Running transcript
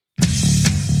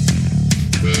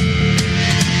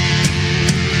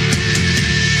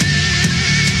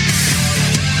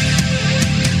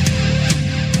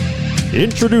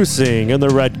Introducing in the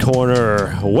red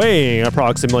corner, weighing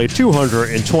approximately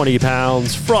 220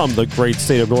 pounds from the great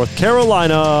state of North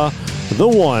Carolina, the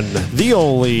one, the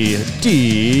only,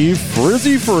 D.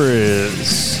 Frizzy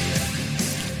Frizz.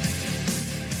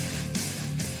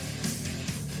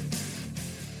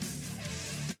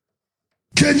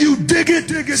 Can you dig it,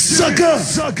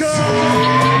 sucker?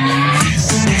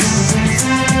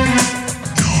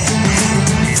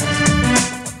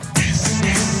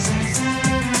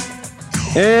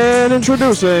 And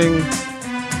introducing,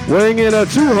 weighing in at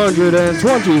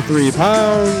 223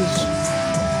 pounds,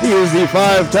 he is the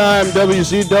five-time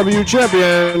WCW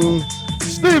champion,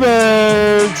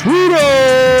 Steven Trudeau.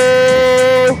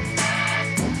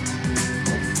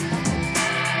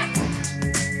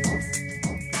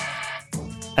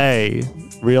 Hey,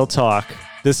 real talk.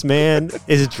 This man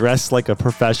is dressed like a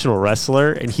professional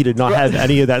wrestler, and he did not have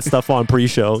any of that stuff on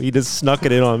pre-show. He just snuck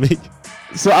it in on me.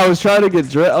 So I was trying to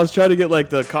get like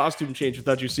the costume change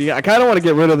without you seeing. I kind of want to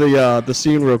get rid of the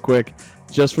scene real quick,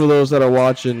 just for those that are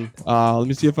watching. Let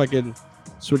me see if I can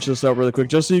switch this up really quick,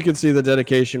 just so you can see the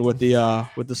dedication with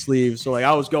the sleeves. So like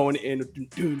I was going in.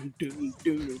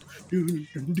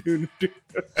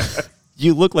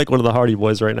 You look like one of the Hardy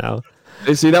Boys right now.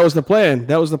 You see, that was the plan.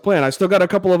 I still got a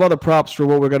couple of other props for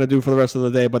what we're gonna do for the rest of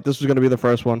the day, but this was gonna be the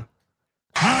first one.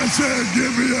 I said,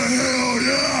 give me a hell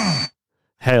yeah.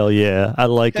 Hell yeah. I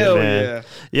like it, man.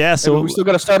 Yeah, so we still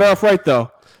got to start off right,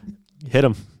 though. Hit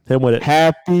him with it.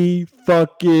 Happy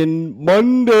fucking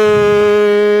Monday.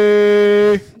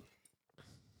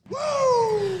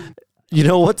 Woo! You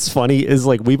know what's funny is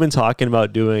like we've been talking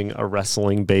about doing a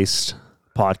wrestling-based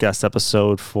podcast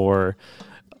episode for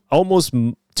almost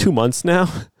 2 months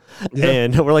now. Yeah.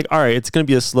 And we're like, all right, it's going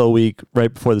to be a slow week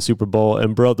right before the Super Bowl.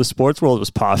 And, bro, the sports world was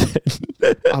popping.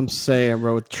 I'm saying,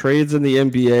 bro, with trades in the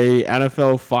NBA,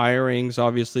 NFL firings,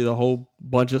 obviously the whole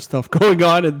bunch of stuff going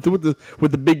on and with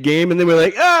the big game. And then we're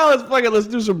like, let's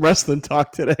do some wrestling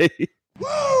talk today.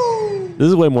 Woo! This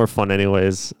is way more fun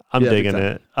anyways. I'm digging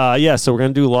it. So we're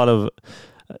going to do a lot of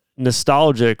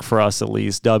nostalgic, for us at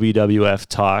least, WWF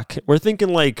talk. We're thinking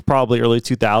like probably early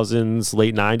 2000s,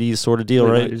 late 90s sort of deal,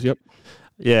 right? 90s, yep.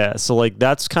 Yeah, so like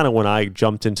that's kind of when I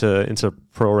jumped into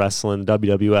pro wrestling,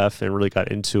 WWF, and really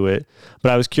got into it.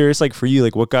 But I was curious, like for you,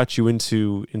 like what got you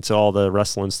into all the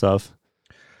wrestling stuff?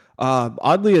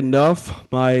 Oddly enough,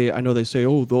 I know they say,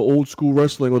 oh, the old school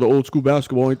wrestling or the old school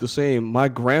basketball ain't the same. My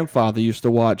grandfather used to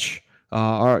watch,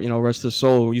 rest his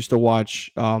soul, used to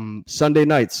watch Sunday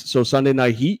nights. So Sunday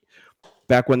Night Heat,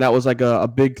 back when that was like a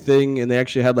big thing, and they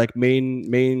actually had like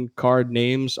main card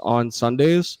names on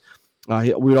Sundays.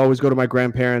 We'd always go to my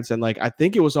grandparents, and like I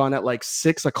think it was on at like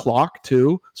 6 o'clock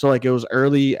too, so like it was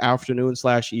early afternoon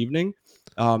 / evening,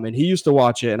 and he used to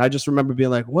watch it, and I just remember being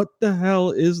like, what the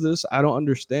hell is this? I don't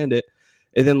understand it.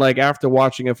 And then like after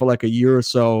watching it for like a year or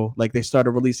so, like they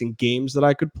started releasing games that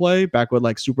I could play back with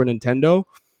like Super Nintendo.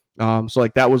 So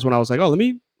like that was when I was like, oh, let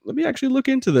me actually look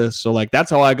into this. So like that's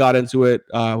how I got into it.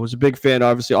 Was a big fan,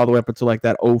 obviously, all the way up until like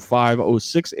that 05,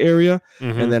 06 area.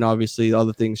 Mm-hmm. And then obviously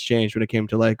other things changed when it came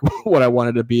to like what I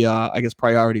wanted to be, I guess,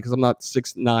 priority, because I'm not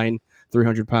 6'9",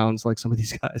 300 pounds like some of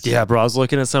these guys. Yeah, bro. I was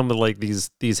looking at some of like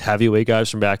these heavyweight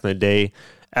guys from back in the day,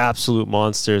 absolute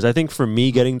monsters. I think for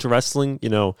me getting to wrestling,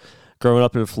 growing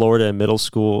up in Florida in middle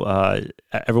school,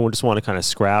 everyone just wanted to kind of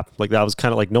scrap. Like that was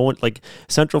kind of like no one, like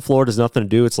Central Florida has nothing to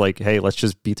do. It's like, hey, let's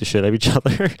just beat the shit out of each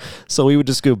other. So we would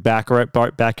just go backyard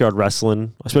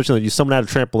wrestling, especially if someone had a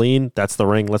trampoline, that's the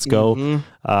ring, let's go.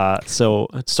 Mm-hmm. So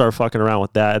I started fucking around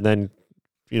with that. And then,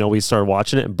 we started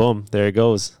watching it and boom, there it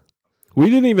goes.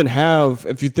 We didn't even have,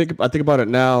 I think about it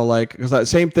now, like, because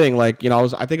same thing, like, I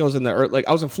was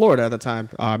in Florida at the time,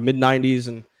 mid 90s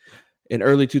and in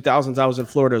early 2000s, I was in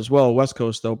Florida as well, West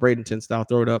Coast though, Bradenton style,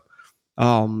 throw it up.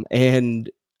 And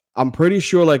I'm pretty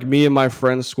sure like me and my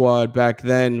friend squad back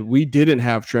then, we didn't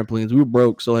have trampolines. We were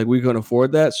broke, so like we couldn't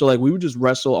afford that. So like we would just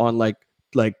wrestle on like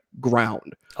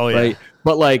ground. Oh yeah. Right?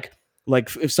 But like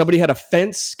if somebody had a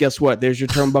fence, guess what? There's your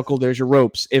turnbuckle, there's your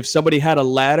ropes. If somebody had a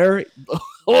ladder,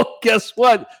 guess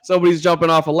what? Somebody's jumping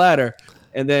off a ladder.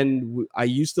 And then I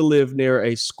used to live near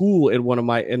a school in one of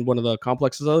the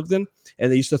complexes I lived in, and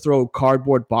they used to throw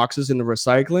cardboard boxes into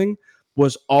recycling.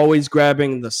 Was always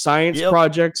grabbing the science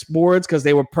projects boards because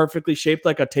they were perfectly shaped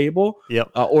like a table.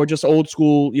 Or just old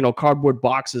school, cardboard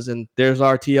boxes. And there's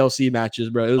our TLC matches,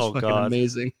 bro. It was fucking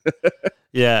amazing.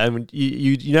 Yeah, I mean,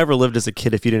 you never lived as a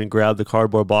kid if you didn't grab the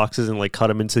cardboard boxes and like cut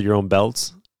them into your own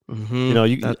belts.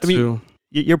 Mm-hmm.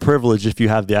 You're privileged if you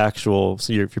have the actual.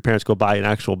 So if your parents go buy an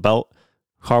actual belt.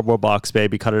 Cardboard box,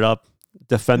 baby, cut it up,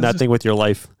 defend that thing with your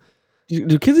life.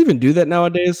 Do kids even do that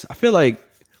nowadays? I feel like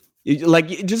Like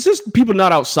just people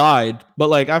not outside, but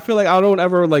like I feel like I don't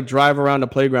ever like drive around the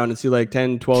playground and see like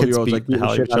 10, 12 year olds like beating the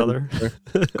hell out of each other.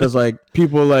 Because like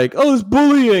people are like, oh, it's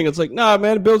bullying. It's like, nah,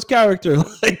 man, it builds character.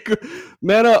 Like,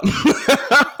 man up.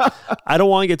 I don't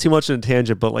want to get too much in a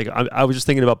tangent, but like I was just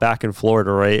thinking about back in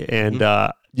Florida, right? And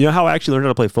you know how I actually learned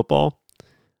how to play football?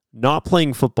 Not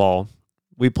playing football.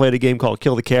 We played a game called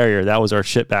Kill the Carrier. That was our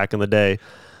shit back in the day.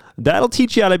 That'll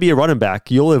teach you how to be a running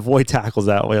back. You'll avoid tackles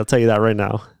that way. I'll tell you that right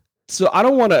now. So I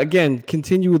don't want to, again,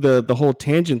 continue the whole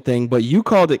tangent thing, but you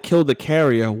called it kill the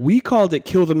carrier. We called it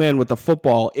kill the man with the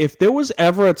football. If there was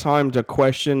ever a time to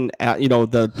question,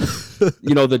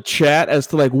 the chat as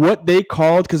to like what they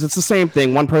called, because it's the same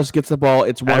thing. One person gets the ball,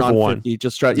 it's 1 on 50.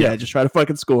 Just try to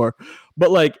fucking score.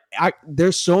 But like,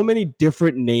 there's so many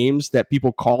different names that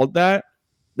people called that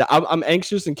I'm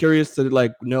anxious and curious to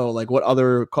like know like what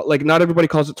other, like not everybody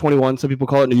calls it 21. Some people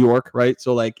call it New York, right?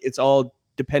 So like it's all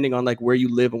depending on like where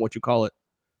you live and what you call it.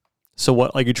 So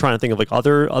what, like you're trying to think of like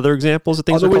other examples of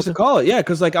things? Other ways to call it, yeah.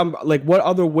 Because like I'm like, what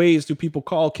other ways do people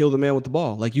call kill the man with the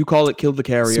ball? Like you call it kill the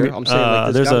carrier. I'm saying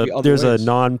like there's a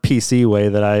non-PC way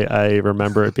that I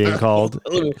remember it being called.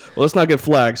 Well, let's not get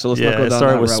flagged. So let's not go down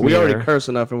that route. We already curse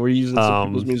enough, and we're using some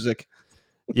people's music.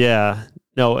 Yeah,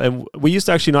 no, and we used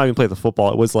to actually not even play the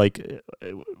football. It was like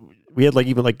we had like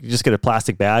even like you just get a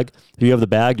plastic bag. If you have the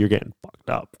bag, you're getting fucked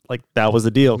up. Like that was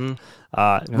the deal.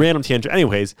 Mm-hmm. Random tangent.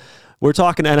 Anyways, we're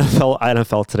talking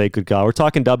NFL today. Good God, we're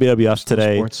talking WWF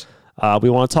today. Sports. We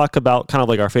want to talk about kind of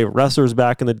like our favorite wrestlers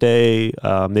back in the day,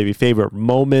 maybe favorite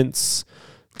moments,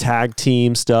 tag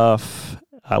team stuff.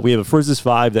 We have a versus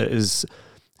 5 that is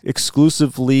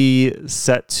exclusively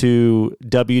set to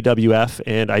WWF,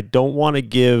 and I don't want to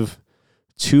give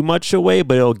too much away,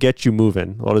 but it'll get you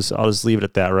moving. I'll just leave it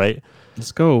at that, right?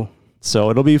 Let's go.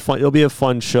 So it'll be fun. It'll be a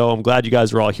fun show. I'm glad you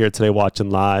guys are all here today watching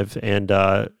live. And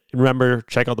remember,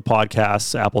 check out the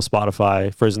podcasts, Apple,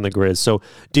 Spotify, Frizz and the Grizz. So,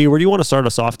 D, where do you want to start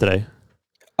us off today?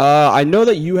 I know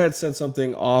that you had said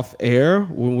something off air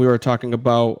when we were talking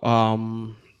about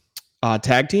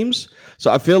tag teams.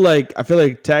 So I feel like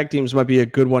tag teams might be a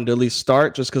good one to at least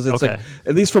start, just because it's like,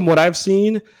 at least from what I've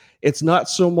seen, it's not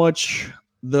so much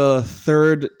the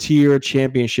third tier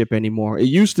championship anymore. It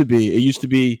used to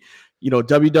be,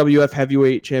 WWF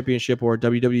heavyweight championship or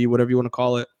WWE, whatever you want to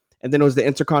call it. And then it was the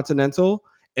Intercontinental,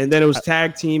 and then it was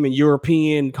tag team and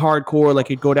European hardcore. Like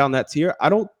it'd go down that tier. I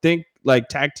don't think like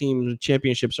tag team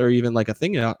championships are even like a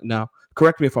thing now.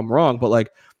 Correct me if I'm wrong, but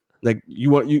like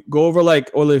you go over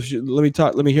like, or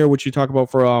let me hear what you talk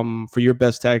about for your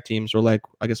best tag teams, or like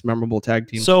I guess memorable tag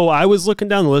teams. So I was looking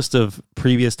down the list of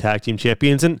previous tag team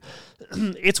champions, and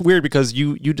it's weird because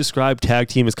you describe tag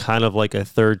team as kind of like a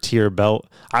third tier belt.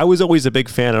 I was always a big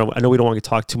fan. I know we don't want to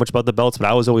talk too much about the belts, but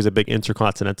I was always a big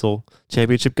Intercontinental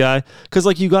Championship guy, because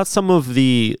like you got some of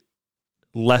the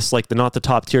less like not the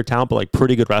top tier talent, but like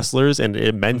pretty good wrestlers, and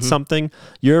it meant something.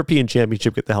 European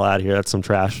Championship, get the hell out of here. That's some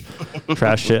trash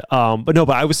shit. But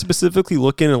I was specifically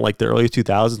looking in like the early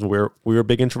 2000s where we were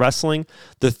big into wrestling.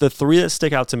 The three that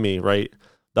stick out to me, right?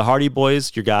 The Hardy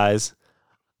Boys, your guys.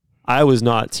 I was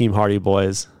not Team Hardy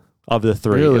Boys of the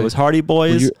three. Really? It was Hardy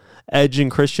Boys, Edge and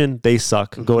Christian. They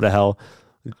suck. Go to hell.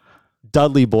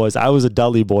 Dudley Boys. I was a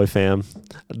Dudley Boy fam.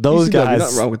 Those guys.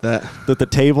 Nothing wrong with that. The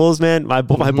tables, man. My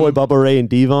boy Bubba Ray and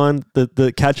Devon.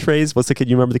 The catchphrase. What's the kid?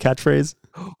 You remember the catchphrase?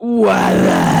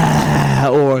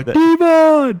 Or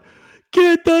Devon,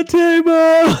 get the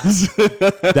tables.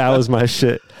 That was my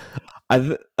shit.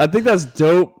 I think that's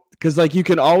dope. Because like you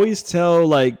can always tell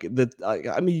like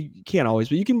you can't always,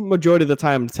 but you can majority of the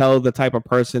time tell the type of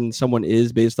person someone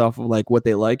is based off of like what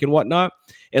they like and whatnot.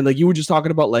 And like you were just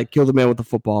talking about like kill the man with the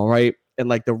football, right? And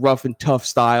like the rough and tough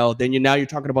style. Then you're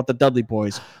talking about the Dudley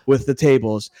Boys with the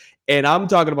tables. And I'm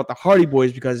talking about the Hardy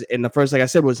Boys because the first thing I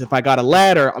said was if I got a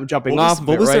ladder, I'm jumping off.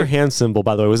 What was their hand symbol,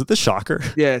 by the way? Was it the shocker?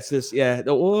 Yeah, it's this. Yeah,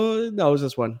 no, it was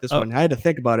this one. This one. I had to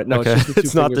think about it. No, okay.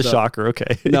 It's not the shocker.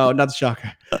 Okay. No, not the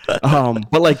shocker.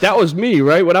 But like that was me,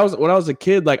 right? When I was a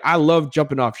kid, like I loved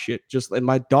jumping off shit. And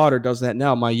my daughter does that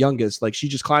now. My youngest, like she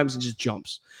just climbs and just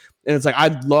jumps. And it's like, I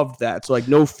loved that. So like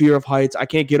no fear of heights. I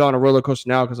can't get on a roller coaster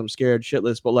now because I'm scared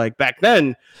shitless. But like back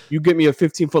then, you get me a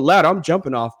 15-foot ladder, I'm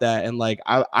jumping off that. And like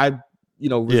I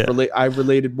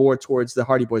related more towards the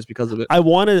Hardy Boys because of it. I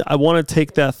want to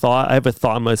take that thought. I have a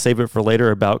thought. I'm going to save it for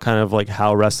later about kind of like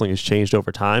how wrestling has changed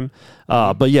over time.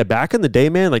 But yeah, back in the day,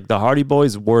 man, like the Hardy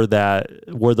Boys were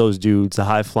those dudes, the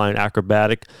high flying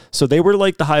acrobatic. So they were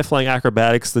like the high flying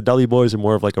acrobatics. The Dudley Boys are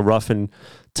more of like a rough and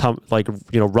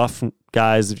rough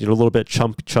guys, a little bit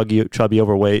chubby,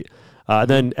 overweight.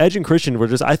 Then Edge and Christian were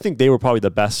I think they were probably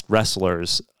the best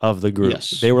wrestlers of the group.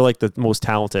 Yes. They were like the most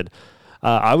talented.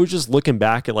 I was just looking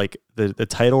back at like the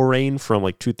title reign from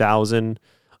like 2000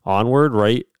 onward,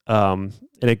 right? And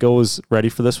it goes, ready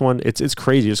for this one? It's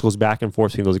crazy. It just goes back and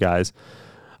forth between those guys.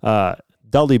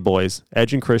 Dudley Boys,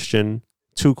 Edge and Christian,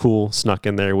 Too Cool snuck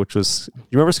in there, which was,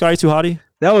 you remember Scotty Too Hottie?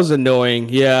 That was annoying.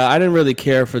 Yeah, I didn't really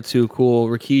care for Too Cool,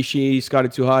 Rikishi, Scotty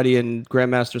Too Hottie, and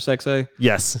Grandmaster Sexay.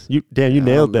 Yes, you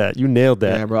nailed that. You nailed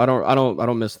that. Yeah, bro. I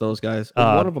don't miss those guys.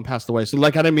 One of them passed away, so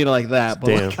like I didn't mean it like that,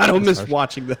 but like, I don't miss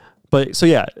watching them. But so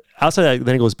yeah, outside that,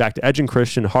 then it goes back to Edge and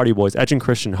Christian, Hardy Boys, Edge and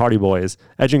Christian, Hardy Boys,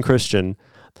 Edge and Christian,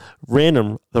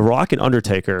 random, The Rock and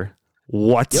Undertaker.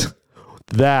 What? Yep.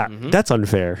 That's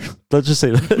unfair. Let's just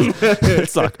say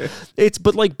that.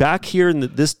 But like back here in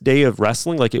this day of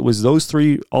wrestling, like it was those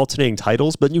three alternating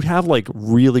titles, but you have like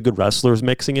really good wrestlers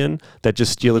mixing in that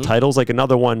just steal the titles. Like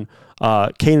another one,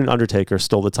 Kane and Undertaker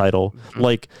stole the title.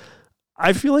 Like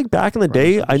I feel like back in the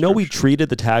day, I know we treated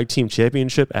the tag team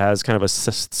championship as kind of a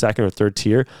second or third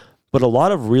tier, but a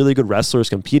lot of really good wrestlers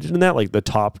competed in that, like the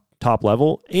top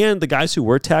level, and the guys who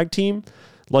were tag team.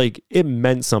 Like, it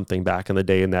meant something back in the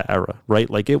day in that era, right?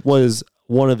 Like, it was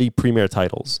one of the premier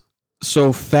titles.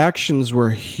 So, factions were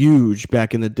huge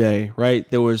back in the day,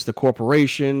 right? There was the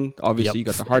Corporation. Obviously, you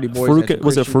got the Hardy Boys.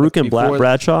 Was it Farouk and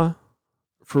Bradshaw?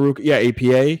 Farouk, yeah,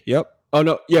 APA, yep. Oh,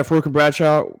 no, yeah, Farouk and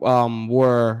Bradshaw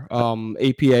were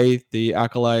APA, the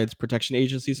Acolytes Protection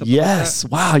Agency, something yes,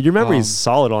 like that. Wow, your memory is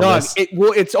solid on this.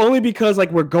 It's only because,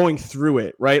 like, we're going through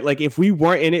it, right? Like, if we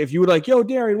weren't in it, if you were like, yo,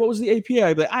 Darian, what was the APA?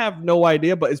 I'd be like, I have no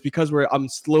idea, but it's because I'm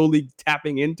slowly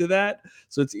tapping into that,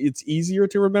 so it's easier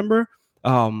to remember.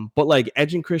 But, like,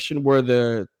 Edge and Christian were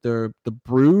the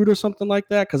Brood or something like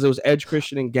that, because it was Edge,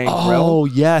 Christian, and Gangrel. Oh,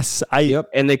 yes.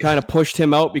 Yep, and they kind of pushed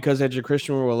him out because Edge and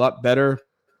Christian were a lot better,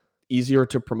 easier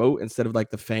to promote instead of like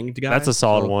the Fanged guy. That's a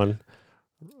solid one.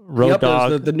 Road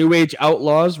Dogg, the New Age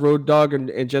Outlaws, Road Dogg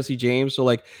and Jesse James. So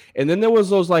like, and then there was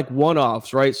those like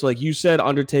one-offs, right? So like you said,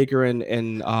 Undertaker and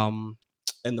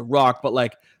The Rock, but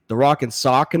like The Rock and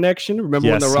Saw connection. Remember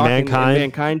when The Rock and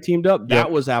Mankind teamed up? That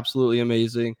was absolutely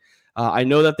amazing. I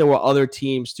know that there were other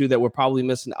teams too that were probably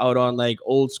missing out on, like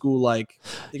old school, like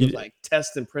I think it was like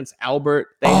Test and Prince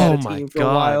Albert. They had a team for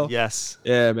a while. Yes,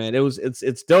 yeah, man,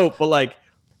 it's dope, but like.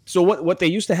 So what they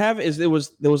used to have is there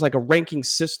was like a ranking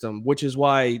system, which is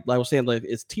why, like I was saying, like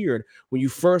it's tiered. When you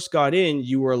first got in,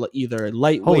 you were either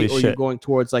lightweight or you're going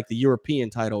towards like the European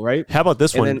title, right? How about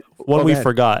this one? One we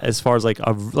forgot as far as like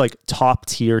a top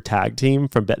tier tag team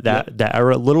from that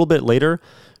era. A little bit later,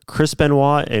 Chris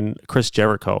Benoit and Chris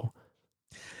Jericho.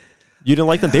 You didn't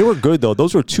like them? They were good though.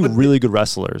 Those were two really good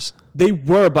wrestlers. They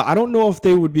were, but I don't know if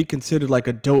they would be considered like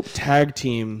a dope tag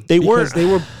team. They were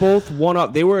both one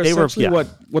up. They were essentially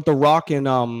what The Rock and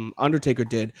Undertaker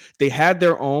did. They had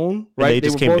their own, right? They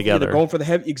just were came together, going for the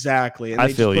heavy, exactly. And they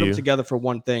just put them together for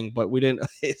one thing. But we didn't.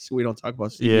 We don't talk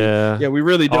about CB. Yeah, we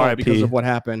really don't because of what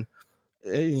happened.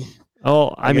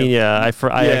 Oh, I mean, yeah,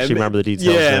 I actually remember the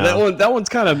details. Yeah, that one's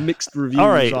kind of mixed reviews. All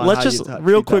right, let's just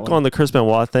real quick on the Chris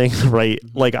Benoit thing, right?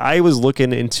 Like I was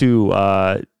looking into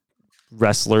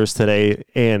wrestlers today,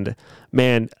 and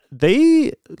man,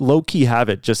 they low key have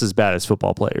it just as bad as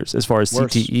football players as far as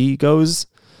CTE goes.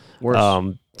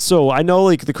 Worse. So I know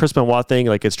like the Chris Benoit thing,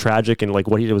 like it's tragic and like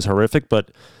what he did was horrific,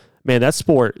 but man, that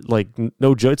sport, like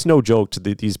no joke, it's no joke to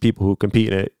these people who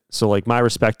compete in it. So like my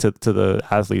respect to the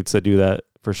athletes that do that.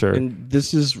 For sure. And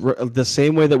this is the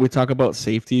same way that we talk about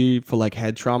safety for like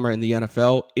head trauma in the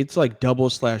NFL. It's like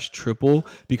double/triple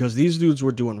because these dudes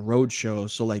were doing road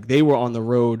shows. So like they were on the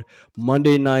road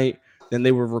Monday night, then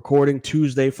they were recording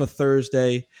Tuesday for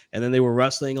Thursday, and then they were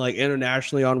wrestling like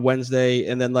internationally on Wednesday,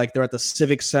 and then like they're at the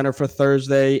Civic Center for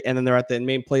Thursday, and then they're at the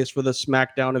main place for the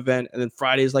SmackDown event, and then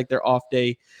Friday's like their off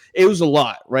day. It was a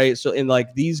lot, right? So and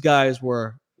like these guys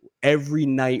were every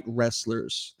night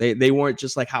wrestlers. They weren't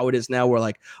just like how it is now where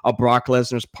like a Brock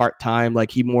Lesnar's part-time,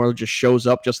 like he more just shows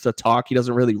up just to talk. He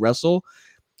doesn't really wrestle.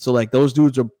 So like those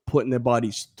dudes are putting their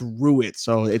bodies through it.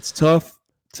 So it's tough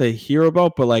to hear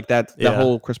about, but like that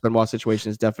whole Chris Benoit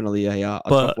situation is definitely a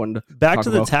tough one to back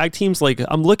to the tag teams. Like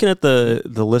I'm looking at the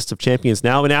list of champions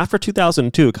now, and after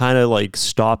 2002 it kind of like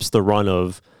stops the run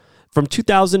of from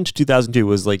 2000 to 2002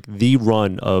 was like the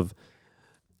run of,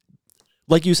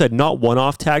 like you said, not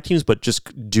one-off tag teams, but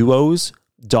just duos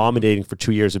dominating for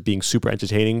 2 years of being super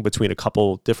entertaining between a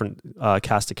couple different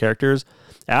cast of characters.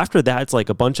 After that, it's like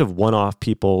a bunch of one-off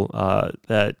people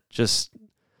that just,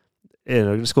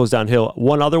 it just goes downhill.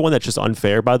 One other one that's just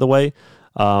unfair, by the way,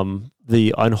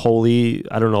 the unholy,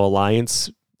 alliance,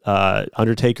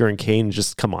 Undertaker and Kane.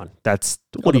 Just come on, that's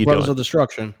what are you Brothers doing? of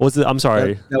Destruction. Was it? I'm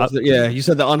sorry. You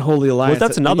said the unholy alliance. Well,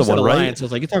 that's another one, right? I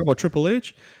was like, you talking about Triple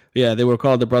H? Yeah, they were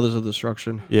called the Brothers of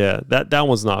Destruction. Yeah, that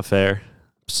one's not fair.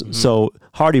 So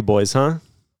Hardy Boys, huh?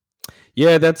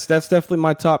 Yeah, that's definitely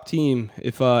my top team.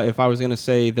 If I was gonna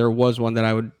say there was one that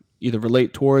I would either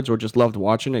relate towards or just loved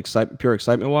watching, pure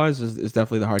excitement wise, is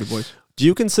definitely the Hardy Boys. Do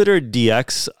you consider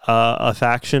DX a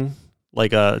faction,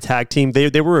 like a tag team?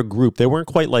 They were a group. They weren't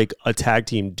quite like a tag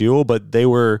team duo, but they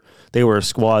were a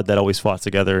squad that always fought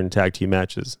together in tag team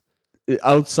matches.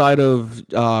 Outside of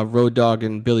Road Dogg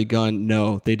and Billy Gunn,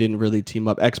 no, they didn't really team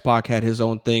up. X-Pac had his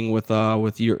own thing with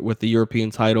the European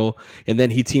title, and then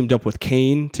he teamed up with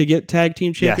Kane to get tag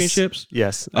team championships.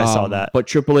 Yes, I saw that. But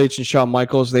Triple H and Shawn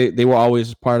Michaels, they were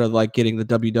always part of like getting the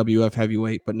WWF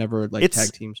heavyweight, but never like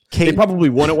tag teams. They probably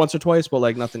won it once or twice, but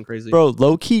like nothing crazy. Bro,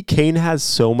 low key, Kane has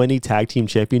so many tag team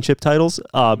championship titles,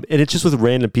 and it's just with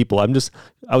random people. I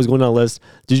was going down a list.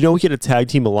 Did you know he had a tag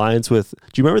team alliance with?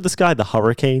 Do you remember this guy, the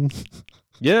Hurricane?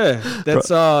 Yeah,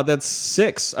 that's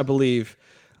 6, I believe.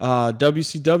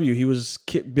 WCW. He was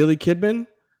Billy Kidman,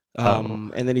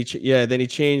 and then he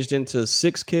changed into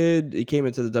 6 Kid. He came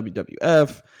into the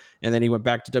WWF, and then he went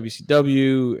back to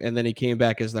WCW, and then he came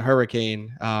back as the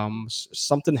Hurricane.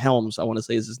 Something Helms, I want to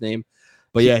say is his name,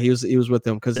 but yeah, he was with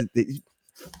them because.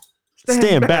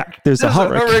 Stand back. There's a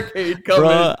hurricane coming.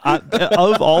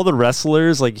 Bruh, of all the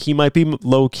wrestlers, like he might be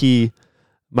low key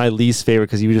my least favorite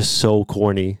because he was just so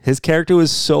corny. His character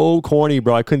was so corny,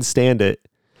 bro. I couldn't stand it.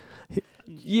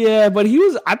 Yeah, but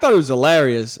I thought it was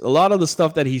hilarious. A lot of the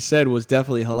stuff that he said was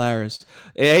definitely hilarious.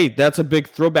 Hey, that's a big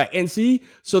throwback. And see,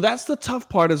 so that's the tough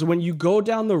part is when you go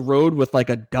down the road with like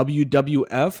a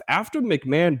WWF, after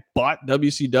McMahon bought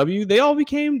WCW, they all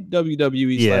became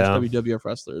WWE/WWF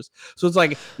wrestlers. So it's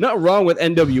like not wrong with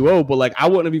NWO, but like I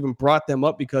wouldn't have even brought them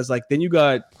up because like then you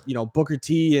got, Booker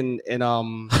T and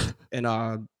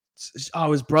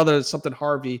his brother, something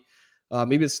Harvey.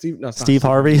 Maybe it's Steve. No, Steve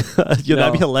Harvey. That'd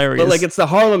be hilarious. But like it's the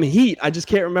Harlem Heat. I just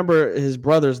can't remember his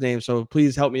brother's name. So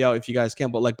please help me out if you guys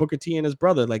can. But like Booker T and his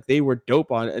brother, like they were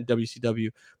dope on at WCW.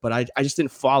 But I just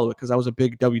didn't follow it because I was a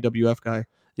big WWF guy.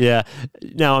 Yeah.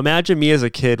 Now imagine me as a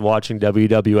kid watching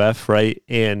WWF, right?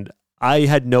 And I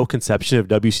had no conception of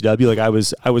WCW. Like I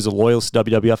was a loyalist to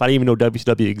WWF. I didn't even know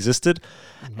WCW existed.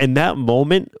 Mm-hmm. And that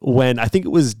moment when I think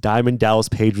it was Diamond Dallas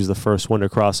Page was the first one to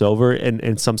cross over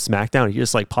and some SmackDown, he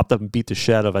just like popped up and beat the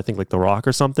shit out of I think like The Rock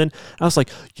or something. And I was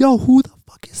like, yo, who the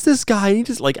fuck is this guy? And he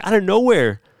just like out of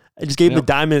nowhere, I just gave him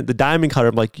the diamond cutter.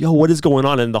 I'm like, yo, what is going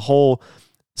on? And the whole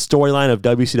storyline of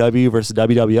WCW versus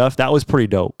WWF, that was pretty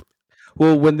dope.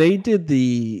 Well, when they did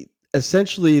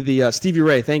essentially the Stevie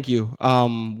Ray, thank you.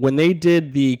 When they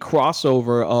did the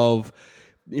crossover of,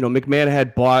 McMahon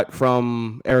had bought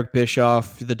from Eric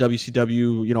Bischoff, the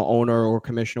WCW, owner or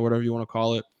commissioner, whatever you want to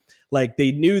call it. Like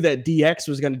they knew that DX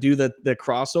was going to do the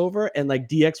crossover, and like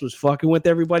DX was fucking with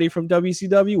everybody from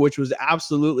WCW, which was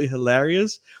absolutely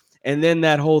hilarious. And then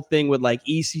that whole thing with like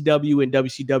ECW and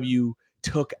WCW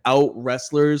took out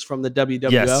wrestlers from the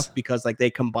WWF because like they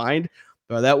combined.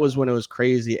 That was when it was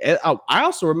crazy. And I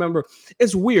also remember,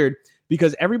 it's weird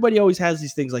because everybody always has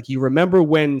these things like you remember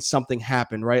when something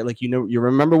happened, right? Like, you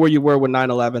remember where you were when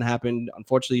 9/11 happened.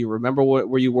 Unfortunately, you remember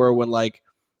where you were when like,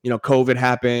 COVID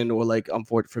happened, or like,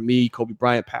 for me, Kobe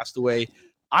Bryant passed away.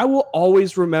 I will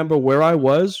always remember where I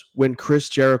was when Chris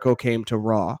Jericho came to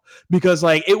Raw because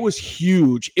like it was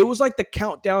huge. It was like the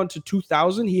countdown to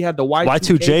 2000. He had the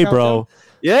Y2J, bro.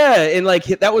 Yeah, and like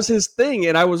that was his thing.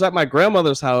 And I was at my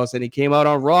grandmother's house, and he came out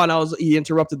on Raw, and he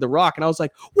interrupted The Rock, and I was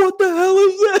like, "What the hell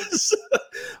is this?"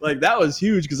 Like that was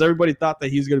huge because everybody thought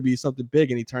that he was going to be something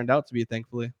big, and he turned out to be.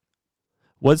 Thankfully,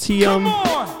 was he? Come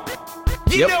on,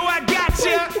 you know I got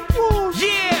you.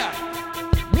 Yeah,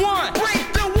 one.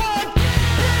 Break the wall.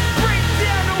 Break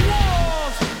down the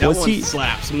walls. That one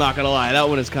slaps. I'm not gonna lie, that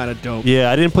one is kind of dope. Yeah,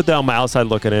 I didn't put that on my outside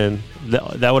looking in.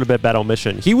 That would have been bad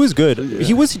omission. He was good. Yeah.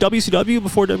 He was WCW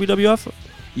before WWF.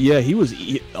 Yeah, he was.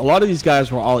 A lot of these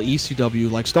guys were all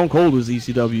ECW. Like Stone Cold was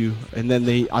ECW, and then I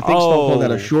think Stone Cold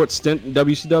had a short stint in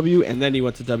WCW, and then he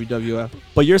went to WWF.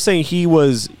 But you're saying he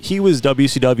was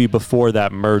WCW before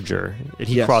that merger, and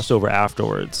he crossed over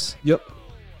afterwards. Yep.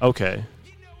 Okay,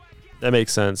 that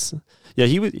makes sense. Yeah,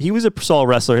 he was a solid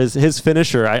wrestler. His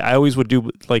finisher, I always would do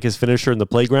like his finisher in the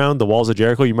playground, the Walls of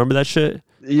Jericho. You remember that shit?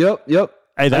 Yep.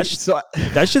 Hey, that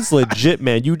shit's legit,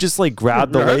 man. You just like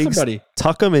grab the legs.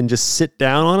 tuck them and just sit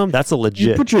down on them. That's a You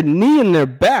legit. put your knee in their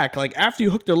back, like after you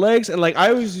hook their legs, and like I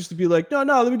always used to be like, no,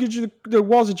 let me get you the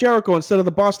walls of Jericho instead of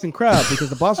the Boston Crab, because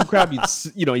the Boston Crab,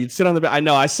 you'd sit on the back. I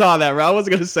know, I saw that, bro. I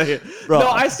wasn't gonna say it. Bro, no,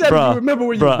 I said you remember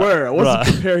where you were. I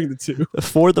wasn't comparing the two.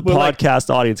 For the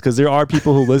podcast audience, because there are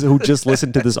people who just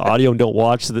listen to this audio and don't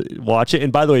watch it.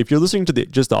 And by the way, if you're listening to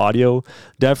just the audio,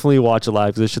 definitely watch it live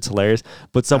because this shit's hilarious.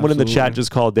 But someone in the chat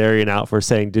just called Darian out for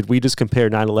saying, "Did we just compare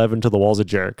 9/11 to the walls of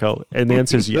Jericho?" And the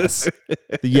answer is yes.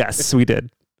 Yes, we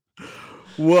did.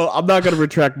 Well, I'm not going to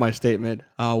retract my statement.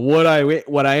 What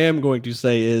I am going to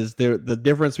say is the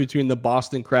difference between the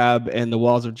Boston Crab and the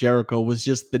walls of Jericho was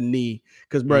just the knee,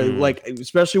 because like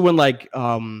especially when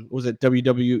was it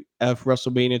WWF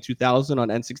WrestleMania 2000 on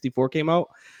N64 came out,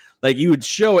 like you would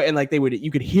show it and like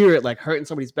you could hear it like hurting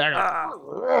somebody's back.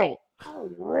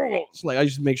 So like I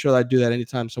just make sure that I do that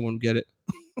anytime someone get it.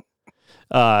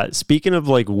 Speaking of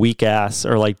like weak ass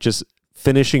or like just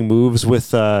finishing moves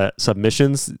with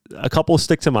submissions, a couple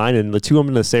stick to mind, and the two I'm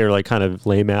going to say are like kind of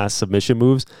lame ass submission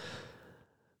moves.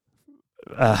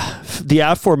 The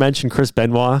aforementioned Chris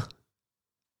Benoit.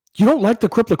 You don't like the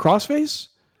crippler crossface?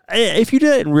 If you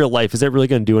did it in real life, is that really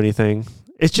going to do anything?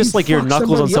 It's just like your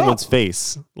knuckles on someone's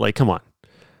face. Like, come on.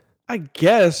 I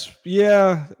guess,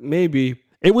 yeah, maybe.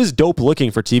 It was dope looking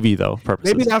for TV though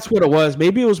purposes. Maybe that's what it was.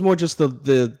 Maybe it was more just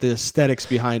the aesthetics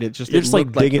behind it. Just you're just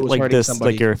like digging like this,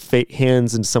 somebody. Like your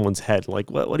hands in someone's head. Like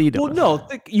what are you doing? Well,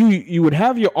 no, you would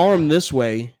have your arm this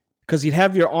way because you'd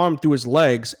have your arm through his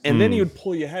legs, and then he would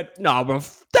pull your head. No, bro,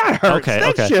 that hurts. Okay,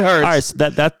 that shit hurts. All right,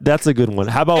 so that's a good one.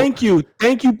 How about? Thank you,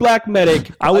 Black Medic.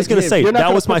 I was gonna say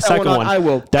that was my second one. I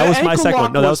will. That was my second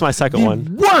one. No, that was my second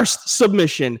one. Worst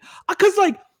submission, because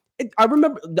like. I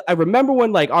remember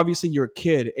when like obviously you're a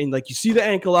kid and like you see the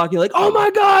ankle lock, you're like, oh my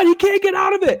god, he can't get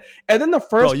out of it. And then the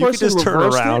first person just turn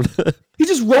around. He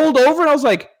just rolled over, and I was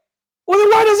like, well, then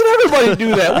why doesn't everybody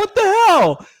do that? What the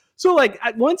hell? So like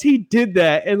once he did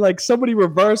that and like somebody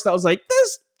reversed, I was like,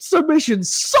 this submission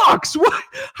sucks. What?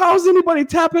 How's anybody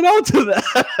tapping out to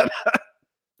that?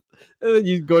 And then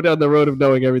you go down the road of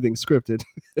knowing everything's scripted.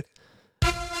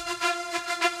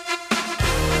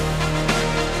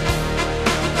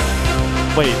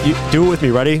 Wait, you do it with me.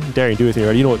 Ready? Darian, do it with me.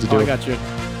 Ready? You know what to do. I got you.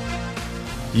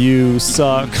 You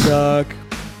suck. Suck.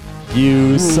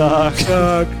 You suck.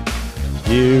 Suck.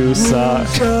 You suck.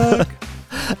 Suck.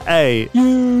 Hey.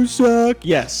 You suck.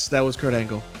 Yes, that was Kurt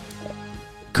Angle.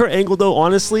 Kurt Angle, though,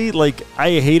 honestly, like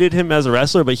I hated him as a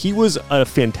wrestler, but he was a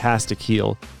fantastic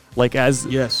heel. Like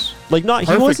yes, like not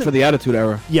perfect he wasn't for the Attitude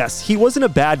Era. Yes, he wasn't a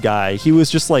bad guy. He was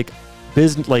just like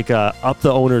business, like up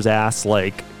the owner's ass,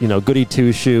 like goody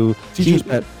two shoe.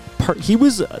 He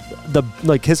was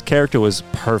his character was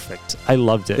perfect. I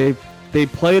loved it. They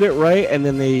played it right, and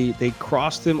then they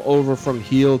crossed him over from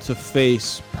heel to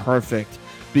face perfect,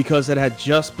 because it had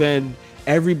just been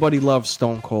everybody loved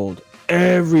Stone Cold.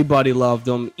 Everybody loved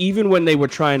him, even when they were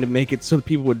trying to make it so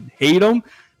people would hate him.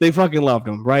 They fucking loved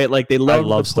him, right? Like they loved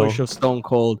the push of Stone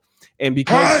Cold, and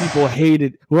because people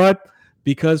hated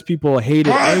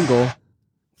Angle.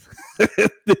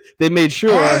 They made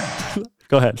sure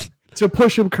Go ahead. to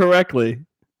push him correctly.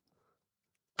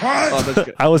 Oh, that's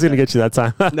good. I was gonna get you that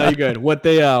time. No, you're good. What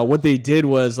they did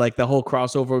was like the whole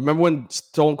crossover. Remember when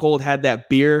Stone Cold had that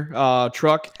beer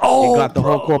truck? Oh, and got the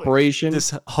whole corporation.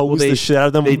 Just hosed the shit out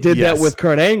of them. They did that with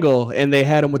Kurt Angle, and they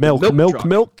had him with milk the milk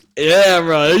truck. Yeah,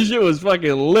 bro, this shit was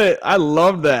fucking lit. I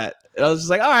love that. And I was just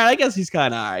like, all right, I guess he's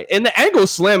kind of all right. And the Angle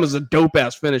Slam is a dope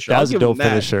ass finisher. That was a dope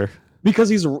finisher. Because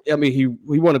he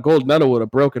won a gold medal with a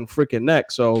broken freaking neck.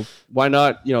 So why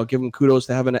not, give him kudos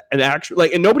to having an actual,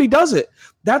 like, and nobody does it.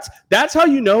 That's how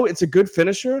you know it's a good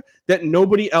finisher, that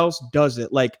nobody else does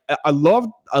it. Like I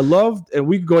loved, and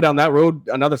we could go down that road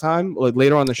another time, like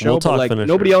later on the show, but like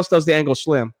nobody else does the Angle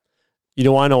Slam. You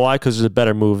don't want to know why? Because there's a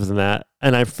better move than that.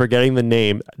 And I'm forgetting the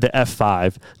name, the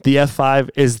F5. The F5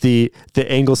 is the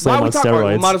Angle Slam on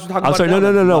steroids. I'm sorry,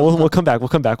 no. We'll come back. We'll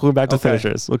come back to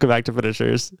finishers. We'll come back to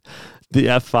finishers. The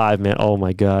F5, man. Oh,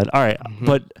 my God. All right.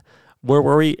 But where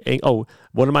were we? Oh,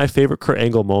 one of my favorite Kurt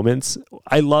Angle moments.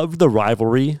 I love the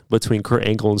rivalry between Kurt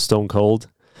Angle and Stone Cold,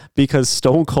 because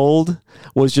Stone Cold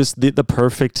was just the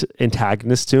perfect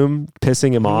antagonist to him,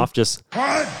 pissing him off. Just...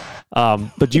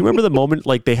 but do you remember the moment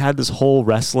like they had this whole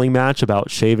wrestling match about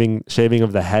shaving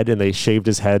of the head, and they shaved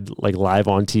his head like live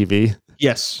on TV?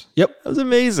 Yes. Yep. That was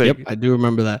amazing. Yep, I do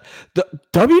remember that. The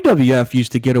WWF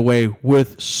used to get away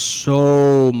with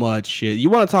so much shit. You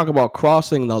want to talk about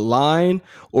crossing the line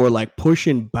or like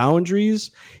pushing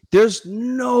boundaries? There's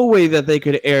no way that they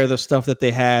could air the stuff that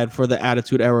they had for the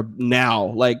Attitude Era now.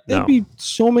 Like there'd be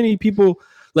so many people.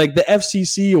 Like the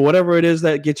FCC or whatever it is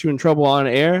that gets you in trouble on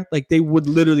air, like they would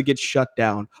literally get shut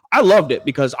down. I loved it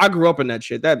because I grew up in that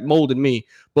shit. That molded me.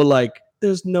 But like,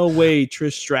 there's no way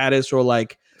Trish Stratus or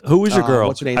like Who was your girl?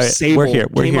 what's her name? All right, Sable we're here.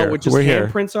 came out with just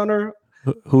handprints on her.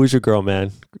 Who was your girl,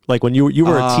 man? Like when you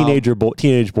were a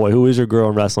teenage boy, who was your girl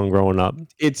in wrestling growing up?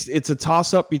 It's a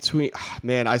toss up between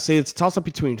man. I say it's a toss up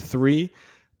between three,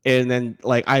 and then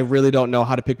like I really don't know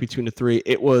how to pick between the three.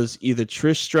 It was either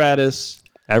Trish Stratus,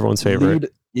 Everyone's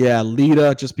favorite.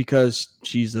 Lita, just because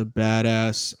she's a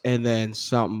badass, and then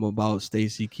something about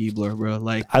Stacy Keibler, bro.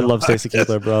 Like I love Stacy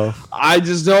Keibler, bro. I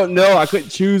just don't know. I couldn't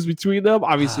choose between them.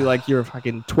 Obviously, like you're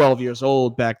fucking 12 years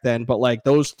old back then, but like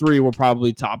those three were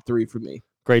probably top three for me.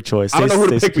 Great choice. I don't know who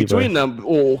to Stacey pick between them.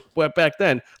 Oh, back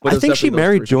then. But I think she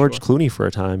married George Clooney for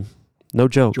a time. No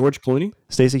joke. George Clooney?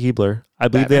 Stacy Keibler. I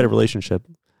believe they had a relationship.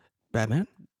 Batman?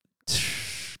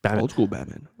 Batman. Old school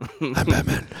Batman. I'm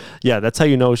Batman. Yeah, that's how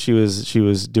you know she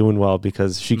was doing well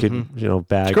because she could,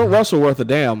 bag. Kurt Russell worth a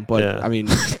damn, but Yeah. I mean,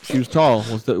 she was tall.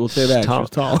 We'll say that. She was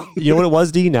tall. You know what it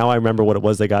was, D? Now I remember what it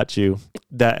was that got you.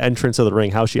 That entrance of the ring,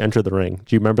 how she entered the ring.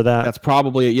 Do you remember that? That's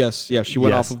probably it. Yes. Yeah. She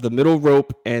went off of the middle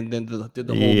rope and then did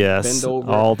the whole bend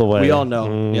over. All the way. We all know.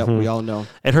 Mm-hmm. Yep, we all know.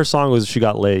 And her song was "She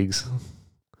Got Legs."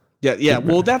 Yeah.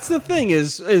 Well, that's the thing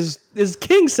is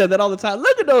King said that all the time.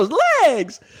 Look at those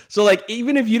legs. So like,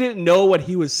 even if you didn't know what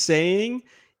he was saying,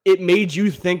 it made you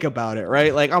think about it,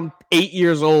 right? Like I'm 8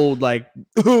 years old. Like,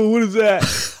 oh, what is that?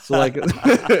 So like,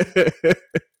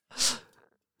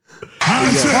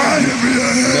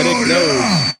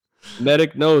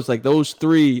 Medic knows. Like those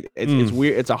three, it's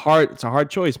weird. It's a hard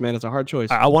choice, man. It's a hard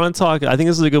choice. I want to talk. I think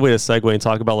this is a good way to segue and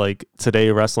talk about like today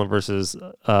wrestling versus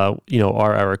our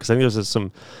era, because I think there's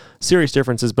some serious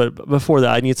differences. But before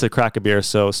that, I need to crack a beer.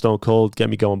 So Stone Cold, get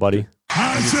me going, buddy.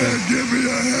 I said, give me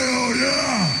a hell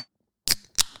yeah.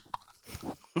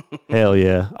 Hell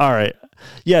yeah. All right.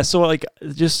 Yeah, so like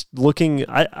just looking,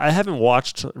 I haven't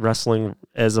watched wrestling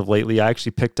as of lately. I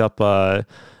actually picked up I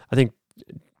think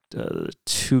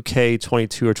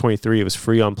 2K22 or 23. It was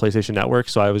free on PlayStation Network,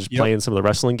 so I was playing some of the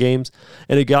wrestling games,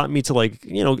 and it got me to like,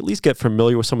 at least get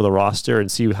familiar with some of the roster and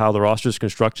see how the roster is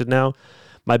constructed now.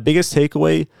 My biggest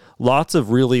takeaway, lots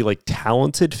of really like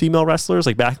talented female wrestlers.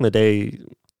 Like back in the day,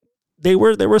 there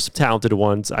were some talented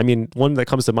ones. I mean, one that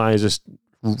comes to mind is just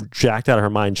jacked out of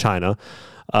her mind, China.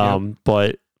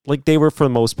 But like they were for the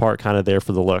most part kind of there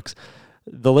for the looks.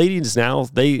 The ladies now,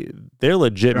 they're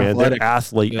legit, man.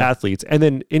 athletic. They're athletes. And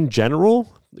then in general,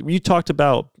 you talked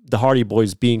about the Hardy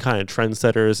Boys being kind of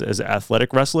trendsetters as an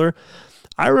athletic wrestler.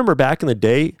 I remember back in the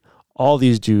day, all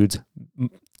these dudes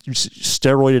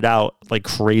steroided out like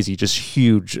crazy, just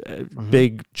huge,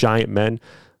 big, giant men.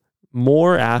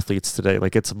 More athletes today.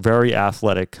 Like it's very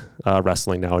athletic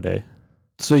wrestling nowadays.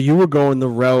 So you were going the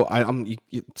route.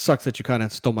 It sucks that you kind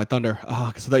of stole my thunder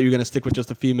because I thought you were going to stick with just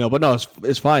a female. But no,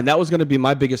 it's fine. That was going to be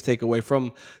my biggest takeaway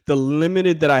from the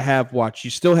limited that I have watched.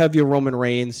 You still have your Roman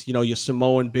Reigns, your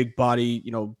Samoan big body,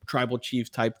 tribal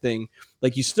chief type thing.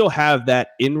 Like you still have that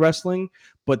in wrestling,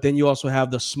 but then you also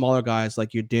have the smaller guys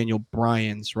like your Daniel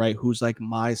Bryans, right? Who's like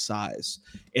my size,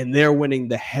 and they're winning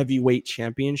the heavyweight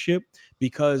championship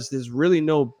because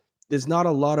there's not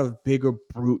a lot of bigger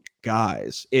brute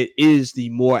guys. It is the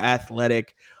more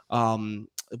athletic,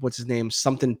 what's his name?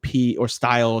 Something P or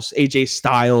Styles, AJ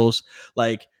Styles.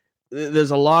 Like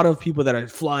there's a lot of people that are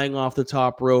flying off the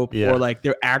top rope or like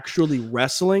they're actually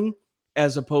wrestling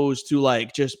as opposed to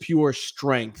like just pure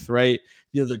strength, right?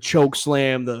 The choke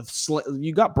slam,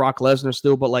 you got Brock Lesnar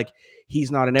still, but like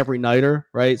he's not an every nighter,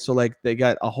 right? So like they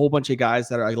got a whole bunch of guys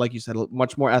that are, like you said,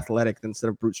 much more athletic instead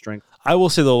of brute strength. I will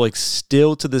say though, like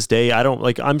still to this day,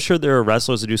 I'm sure there are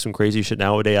wrestlers that do some crazy shit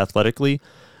nowadays athletically.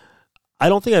 I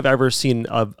don't think I've ever seen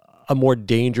a more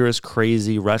dangerous,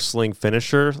 crazy wrestling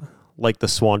finisher like the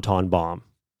Swanton Bomb.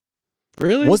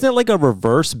 Really? Wasn't it like a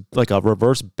reverse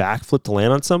backflip to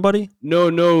land on somebody?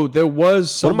 No, there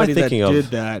was somebody that thinking of? did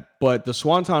that, but the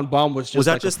Swanton Bomb was just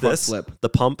like just a front this flip. The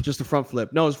pump? Just a front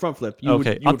flip. No, it was front flip. I'm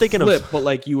thinking flip, of, but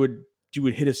like you would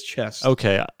hit his chest.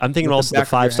 Okay, I'm thinking also the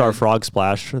 5-star frog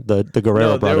splash, the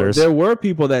Guerrero brothers. There were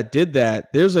people that did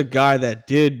that. There's a guy that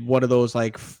did one of those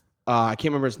like I can't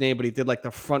remember his name, but he did like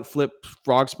the front flip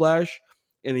frog splash.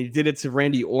 And he did it to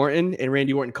Randy Orton, and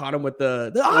Randy Orton caught him with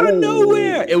the out of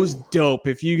nowhere. It was dope.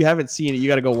 If you haven't seen it, you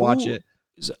got to go watch it.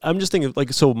 I'm just thinking,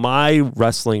 like, so my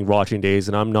wrestling watching days,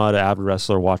 and I'm not an avid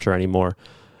wrestler watcher anymore.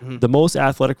 Mm-hmm. The most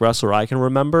athletic wrestler I can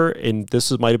remember, and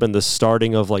might have been the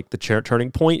starting of like the turning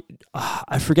point.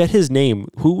 I forget his name.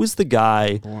 Who was the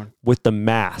guy with the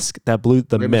mask that blew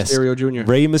the mist? Mysterio Jr.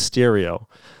 Rey Mysterio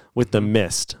with the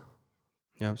mist.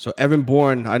 Yeah. So Evan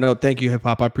Bourne, I know. Thank you, Hip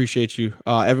Hop. I appreciate you.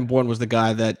 Evan Bourne was the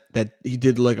guy that he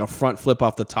did like a front flip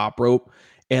off the top rope,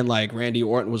 and like Randy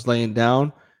Orton was laying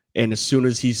down, and as soon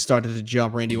as he started to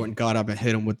jump, Randy Orton got up and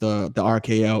hit him with the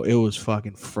RKO. It was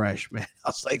fucking fresh, man. I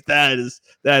was like,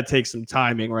 that takes some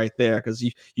timing right there, because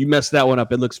you messed that one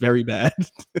up. It looks very bad.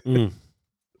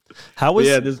 How was?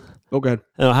 Oh, go ahead.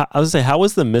 I was gonna say, how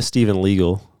was the mist even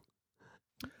legal?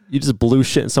 You just blew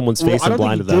shit in someone's face and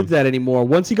blinded them. I don't think he did that anymore.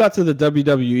 Once he got to the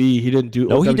WWE, he didn't do.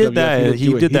 No, he did that.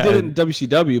 He did that. He did it in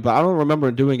WCW, but I don't remember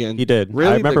him doing it. He did.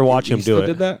 Really? I remember watching him do it.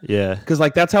 Did that? Yeah. Because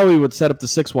like that's how he would set up the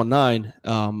 619,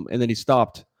 and then he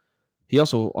stopped. He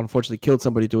also unfortunately killed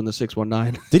somebody doing the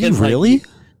 619. Did he really?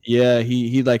 Yeah,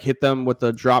 he like hit them with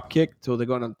the drop kick till they're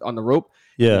going on the rope.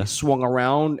 Yeah. He swung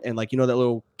around and like that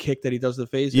little kick that he does to the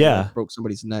face. Yeah. Broke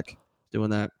somebody's neck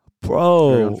doing that.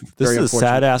 Bro, this is a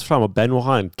sad ass from a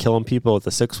Benoit and killing people with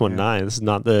the 619. Yeah. This is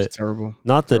not the terrible,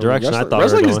 not the direction I thought.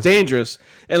 Wrestling is dangerous,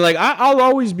 and like I'll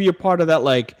always be a part of that.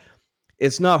 Like,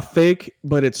 it's not fake,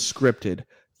 but it's scripted.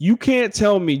 You can't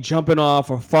tell me jumping off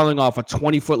or falling off a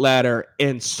 20-foot ladder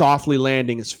and softly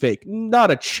landing is fake. Not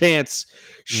a chance.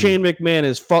 Shane McMahon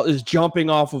is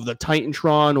jumping off of the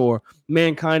Titantron, or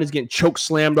Mankind is getting choke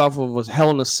slammed off of a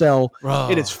Hell in a Cell. Bro.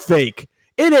 It is fake.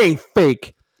 It ain't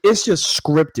fake. It's just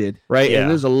scripted, right? Yeah. And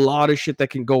there's a lot of shit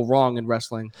that can go wrong in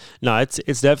wrestling. No, it's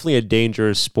definitely a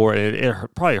dangerous sport. It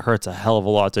probably hurts a hell of a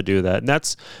lot to do that. And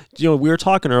that's, we were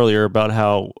talking earlier about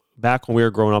how back when we were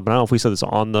growing up, and I don't know if we said this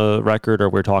on the record or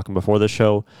we were talking before the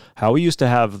show, how we used to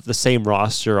have the same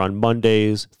roster on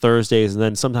Mondays, Thursdays, and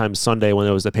then sometimes Sunday when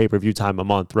it was the pay-per-view time a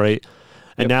month, right?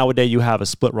 And nowadays you have a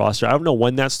split roster. I don't know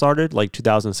when that started, like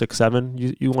 2006,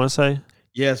 7, you want to say?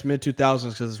 Yes,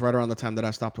 mid-2000s, because it's right around the time that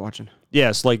I stopped watching.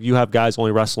 Yes, like you have guys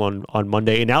only wrestle on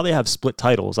Monday, and now they have split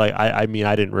titles. I mean,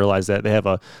 I didn't realize that. They have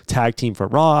a tag team for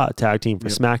Raw, a tag team for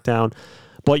SmackDown.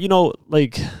 But,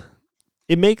 like,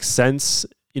 it makes sense,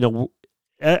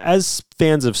 as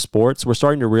fans of sports, we're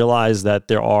starting to realize that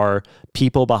there are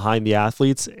people behind the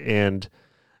athletes, and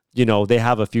they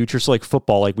have a future. So like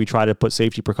football, like we try to put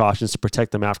safety precautions to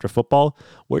protect them after football.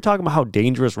 We're talking about how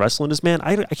dangerous wrestling is, man.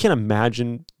 I can't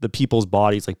imagine the people's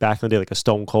bodies like back in the day, like a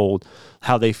Stone Cold,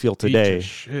 how they feel today.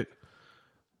 Shit.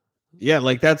 Yeah,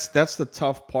 like that's the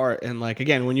tough part. And like,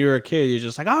 again, when you're a kid, you're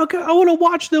just like, oh, okay, I want to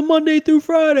watch them Monday through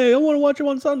Friday. I want to watch them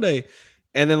on Sunday.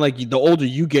 And then like the older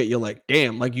you get, you're like,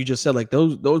 damn, like you just said, like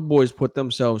those boys put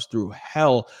themselves through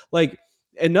hell. Like,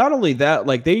 and not only that,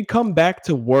 like they come back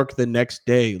to work the next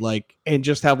day, like, and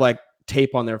just have like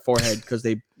tape on their forehead because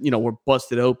they, were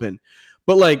busted open.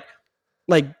 But like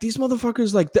these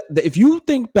motherfuckers, like if you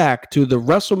think back to the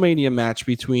WrestleMania match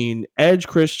between Edge,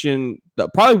 Christian,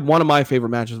 probably one of my favorite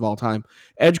matches of all time,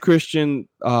 Edge, Christian,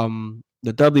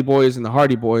 the Dudley Boys and the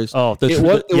Hardy Boys. Oh, the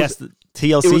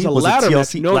TLC? It was a ladder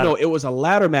TLC? match. No, it was a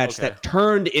ladder match that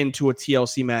turned into a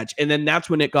TLC match. And then that's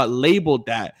when it got labeled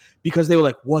that, because they were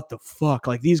like, what the fuck?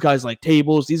 Like, these guys like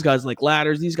tables, these guys like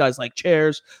ladders, these guys like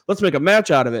chairs. Let's make a match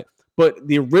out of it. But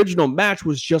the original match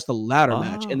was just a ladder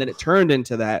match. And then it turned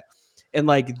into that. And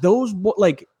like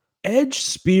Edge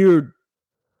speared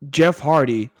Jeff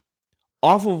Hardy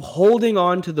off of holding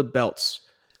on to the belts.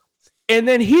 And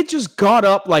then he just got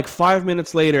up like 5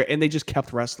 minutes later, and they just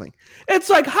kept wrestling. It's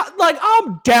like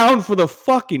I'm down for the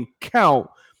fucking count.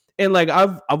 And like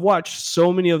I've watched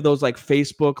so many of those like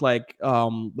Facebook like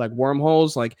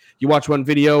wormholes. Like you watch one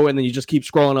video and then you just keep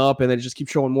scrolling up, and then it just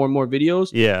keeps showing more and more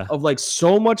videos. Yeah. Of like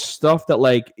so much stuff that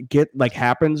like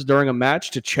happens during a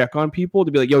match to check on people,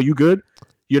 to be like, yo, you good?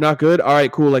 You're not good? All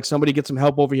right, cool. Like somebody get some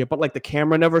help over here. But like the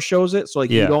camera never shows it, so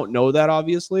like you don't know that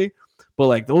obviously. But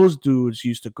like those dudes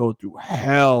used to go through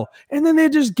hell, and then they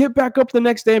just get back up the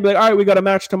next day and be like, all right, we got a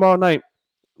match tomorrow night,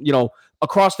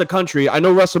 across the country. I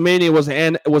know WrestleMania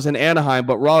was in Anaheim,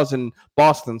 but Raw's in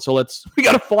Boston. So we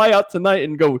got to fly out tonight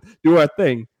and go do our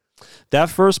thing. That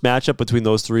first matchup between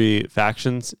those three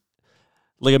factions,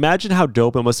 like imagine how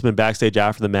dope it must have been backstage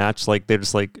after the match. Like they're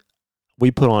just like,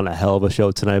 we put on a hell of a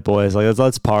show tonight, boys. Like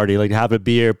let's party, like have a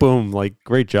beer, boom, like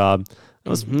great job. That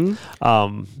was,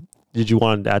 Did you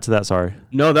want to add to that? Sorry.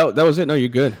 No, that was it. No, you're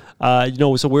good.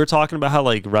 So we were talking about how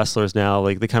like wrestlers now,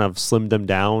 like they kind of slimmed them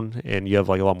down, and you have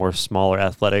like a lot more smaller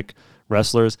athletic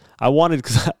wrestlers.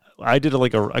 Because I did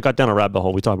I got down a rabbit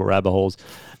hole. We talked about rabbit holes,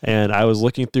 and I was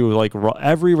looking through like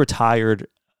every retired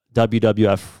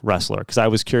WWF wrestler because I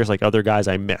was curious like other guys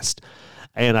I missed.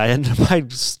 And I ended up by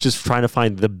just trying to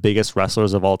find the biggest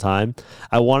wrestlers of all time.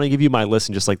 I want to give you my list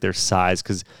and just like their size,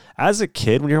 because as a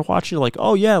kid, when you're watching, you're like,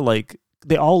 oh yeah, like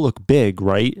they all look big,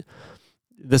 right?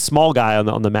 The small guy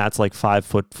on the mat's like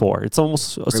 5'4". It's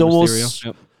almost Mysterio.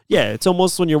 Yep. Yeah, it's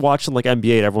almost when you're watching like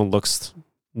NBA, everyone looks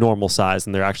normal size,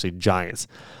 and they're actually giants.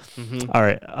 All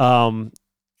right.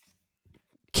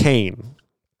 Kane.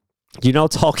 Do you know how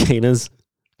tall Kane is?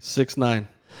 6'9".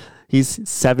 He's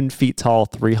 7 feet tall,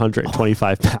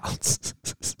 325 pounds.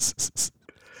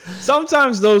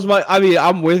 Sometimes those might. I mean,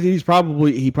 I'm with you.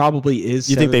 He probably is.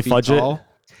 You think they 7 feet fudge tall. it?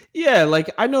 Yeah, like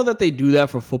I know that they do that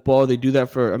for football. They do that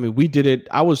for. I mean, we did it.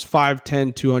 I was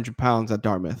 5'10", 200 pounds at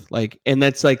Dartmouth. Like, and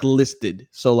that's like listed.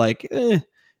 So like,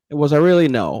 was I really?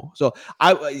 No. So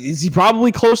is he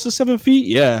probably close to 7 feet?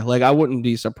 Yeah. Like I wouldn't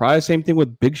be surprised. Same thing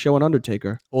with Big Show and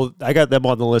Undertaker. Well, I got them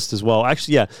on the list as well.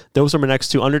 Actually, yeah, those are my next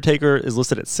two. Undertaker is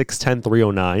listed at 6'10",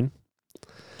 309.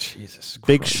 Jesus Christ.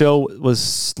 Big Show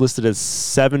was listed as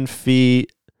 7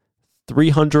 feet,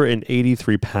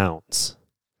 383 pounds.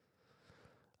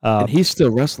 And he's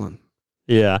still wrestling.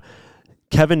 Yeah.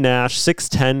 Kevin Nash,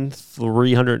 6'10",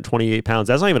 328 pounds.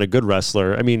 That's not even a good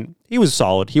wrestler. I mean, he was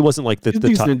solid. He wasn't like the He's top.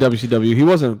 decent in WCW.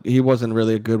 He wasn't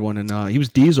really a good one, and he was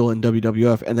Diesel in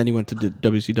WWF, and then he went to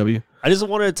WCW. I just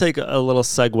wanted to take a little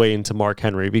segue into Mark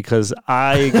Henry because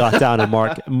I got down to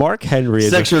Mark Henry.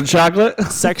 Sexual chocolate.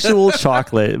 Sexual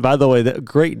chocolate. By the way,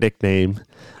 great nickname.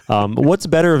 What's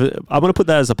better? I'm going to put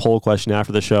that as a poll question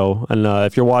after the show. And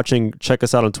if you're watching, check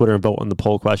us out on Twitter and vote on the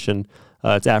poll question.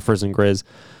 It's at Frizz and Grizz.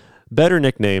 Better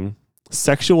nickname,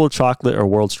 Sexual Chocolate or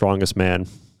World's Strongest Man?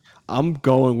 I'm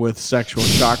going with Sexual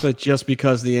Chocolate just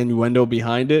because the innuendo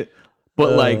behind it.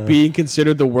 But like being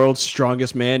considered the world's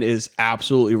strongest man is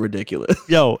absolutely ridiculous.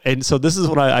 Yo, and so this is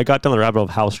what I got down the rabbit hole of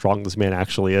how strong this man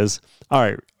actually is. All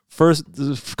right, first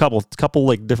couple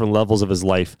like different levels of his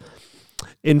life.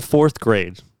 In fourth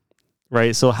grade,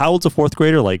 right? So how old's a fourth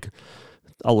grader? Like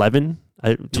 11,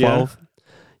 12? Yeah.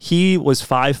 He was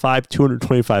 5'5",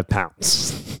 225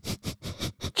 pounds.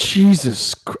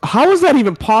 Jesus, how is that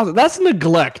even possible? That's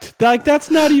neglect. Like that's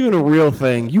not even a real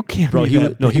thing. You can't. Bro,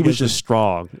 he was just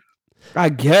strong. I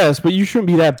guess, but you shouldn't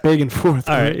be that big in fourth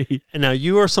grade. Right. And now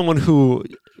you are someone who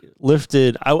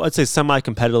lifted, I would say,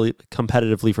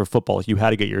 competitively for football. You had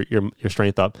to get your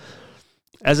strength up.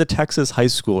 As a Texas high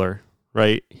schooler,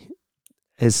 right?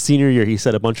 His senior year, he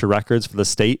set a bunch of records for the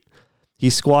state. He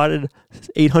squatted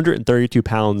 832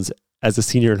 pounds as a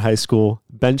senior in high school,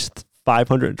 benched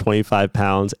 525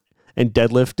 pounds, and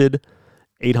deadlifted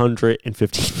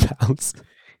 815 pounds.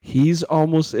 He's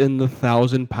almost in the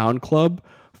 1,000-pound club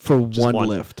for one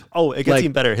lift. Oh, it gets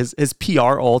even better. His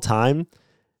PR all time,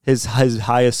 his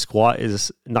highest squat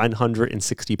is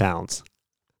 960 pounds.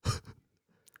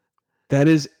 That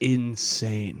is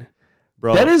insane.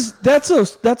 Bro. That's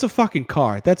a fucking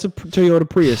car. That's a Toyota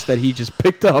Prius that he just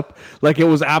picked up like it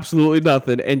was absolutely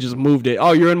nothing and just moved it.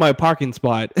 Oh, you're in my parking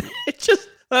spot.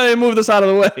 I move this out of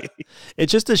the way.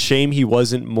 It's just a shame he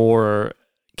wasn't more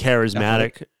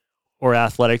charismatic or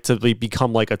athletic to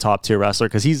become like a top tier wrestler,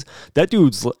 because that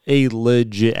dude's a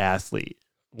legit athlete.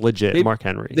 Mark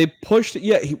Henry. They pushed.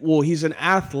 Yeah, he's an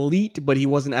athlete, but he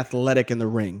wasn't athletic in the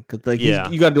ring. Because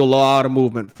you got to do a lot of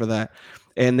movement for that.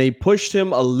 And they pushed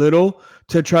him a little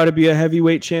to try to be a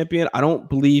heavyweight champion. I don't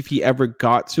believe he ever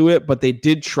got to it, but they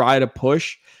did try to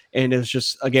push. And it was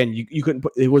just, again, you couldn't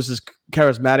put, it was this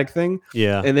charismatic thing.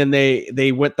 Yeah. And then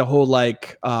they went the whole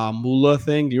like Moolah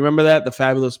thing. Do you remember that? The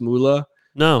Fabulous Moolah?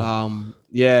 No.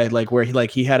 Yeah, like where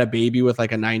he had a baby with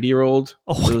like a 90-year-old.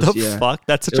 Oh, what the fuck?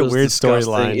 That's such a weird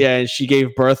storyline. Yeah, and she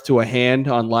gave birth to a hand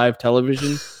on live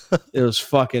television. It was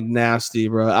fucking nasty,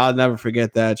 bro. I'll never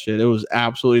forget that shit. It was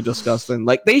absolutely disgusting.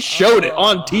 Like they showed it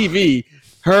on TV,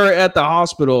 her at the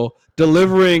hospital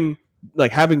delivering,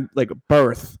 like having like a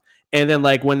birth. And then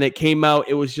like when it came out,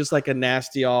 it was just like a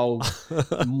nasty, all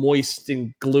moist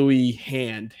and gluey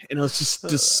hand. And it was just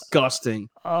disgusting.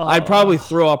 I'd probably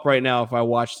throw up right now if I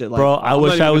watched it. Like, bro, I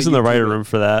wish I was in the writer's room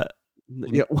for that.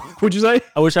 Yeah, what'd you say?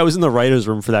 I wish I was in the writer's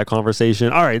room for that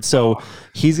conversation. All right, so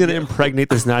he's going to impregnate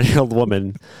this 9-year-old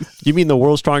woman. You mean the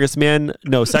world's strongest man?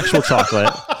 No, sexual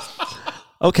chocolate.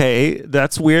 Okay,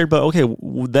 that's weird, but okay,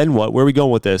 then what? Where are we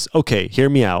going with this? Okay, hear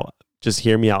me out. Just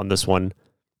hear me out on this one.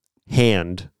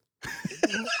 Hand.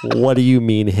 What do you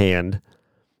mean hand?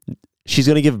 She's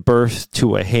going to give birth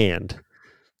to a hand.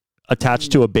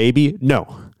 Attached to a baby?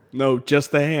 No. No,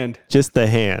 just the hand. Just the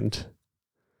hand.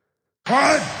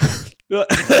 That's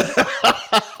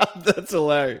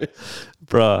hilarious.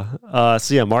 Bruh.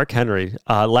 So yeah, Mark Henry.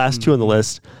 Last two on the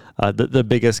list. The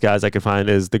biggest guys I could find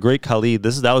is the Great Khali.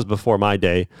 That was before my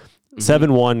day.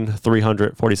 7'1",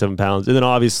 347 pounds. And then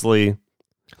obviously... It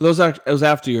was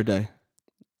after your day.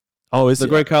 Oh, is the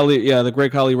Great Khali? Yeah, the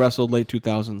Great Khali wrestled late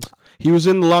 2000s. He was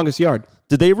in The Longest Yard.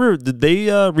 Did they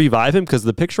revive him? Because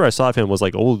the picture I saw of him was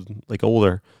like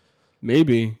older.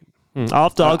 Maybe. I'll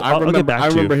get back to you. I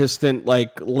remember his stint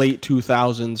like late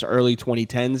 2000s, early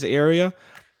 2010s area.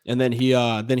 And then he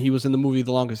was in the movie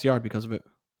The Longest Yard because of it.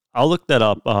 I'll look that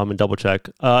up and double check.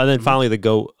 And then finally, the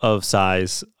GOAT of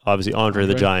size, obviously Andre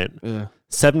the Giant, Yeah.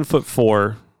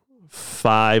 7'4",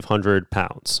 500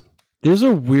 pounds. There's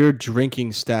a weird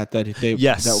drinking stat that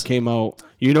that came out.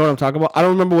 You know what I'm talking about? I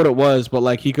don't remember what it was, but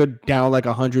like he could down like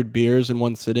 100 beers in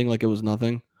one sitting, like it was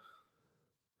nothing.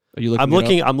 Are you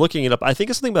looking? I'm looking it up. I think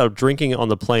it's something about drinking on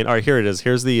the plane. All right, here it is.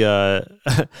 Here's the.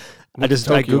 I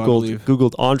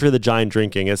googled Andre the Giant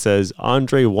drinking. It says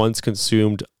Andre once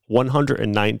consumed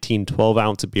 119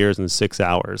 12-ounce beers in 6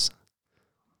 hours.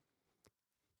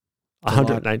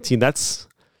 119. That's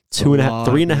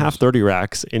 3.5 30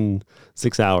 racks in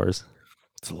 6 hours.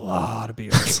 It's a lot of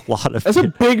beers. That's a lot of. That's a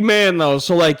big man though.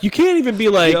 So like you can't even be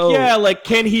like, yeah, like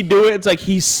can he do it? It's like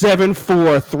he's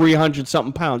 7'4", 300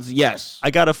 something pounds. Yes. I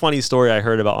got a funny story I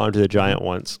heard about Andre the Giant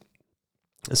once.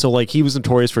 So like he was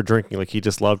notorious for drinking. Like he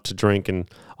just loved to drink, and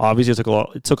obviously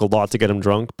it took a lot to get him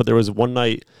drunk. But there was one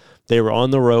night they were on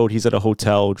the road. He's at a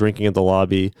hotel drinking at the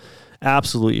lobby,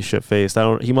 absolutely shit faced.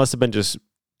 He must have been just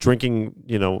drinking,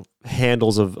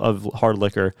 handles of hard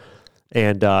liquor.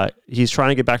 And he's trying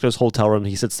to get back to his hotel room.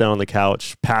 He sits down on the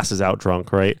couch, passes out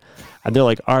drunk, right? And they're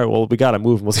like, all right, well, we got to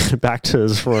move him. Let's get back to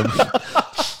his room.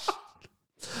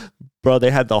 Bro,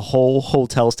 they had the whole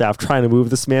hotel staff trying to move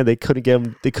this man. They couldn't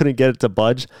get it to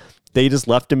budge. They just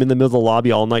left him in the middle of the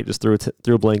lobby all night, just threw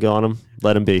a blanket on him,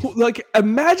 let him be. Like,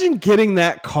 imagine getting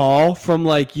that call from,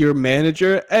 like, your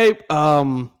manager. Hey,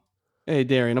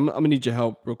 Darian, I'm going to need your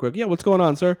help real quick. Yeah, what's going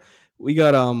on, sir? We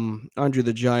got Andre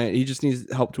the Giant. He just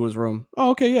needs help to his room. Oh,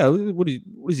 okay, yeah. What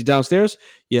is he downstairs?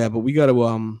 Yeah, but we got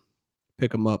to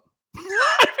pick him up.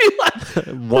 I'd be like,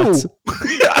 what?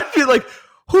 I'd be like,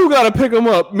 who got to pick him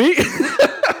up? Me?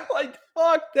 Like,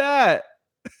 fuck that.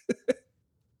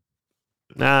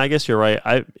 Nah, I guess you're right.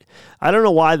 I don't know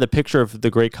why the picture of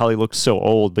the Great Khali looks so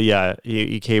old, but yeah,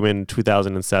 he came in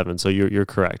 2007, so you're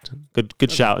correct.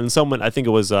 Good shout. And someone, I think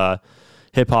it was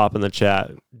Hip Hop in the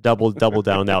chat, double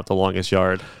down out the Longest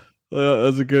Yard.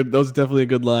 That was definitely a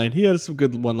good line. He had some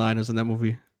good one-liners in that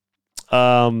movie.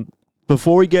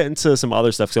 Before we get into some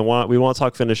other stuff, because we want to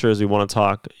talk finishers, we want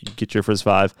to get your first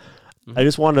five. I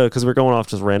just wanted to, because we're going off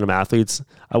just random athletes,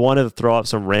 I wanted to throw out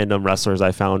some random wrestlers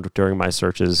I found during my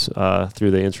searches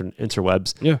through the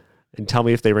interwebs. Yeah. And tell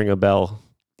me if they ring a bell.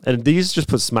 And these just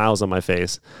put smiles on my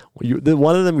face.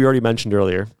 One of them we already mentioned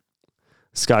earlier,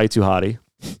 Sky Tuhati.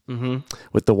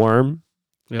 With the worm.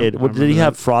 Yep, did he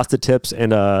have frosted tips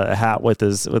and a hat with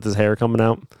his hair coming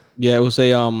out? Yeah, it was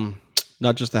a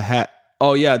not just a hat.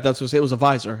 Oh yeah, it was a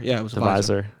visor. Yeah, it was a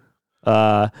visor.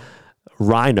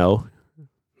 Rhino.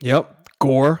 Yep.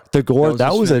 Gore. The Gore.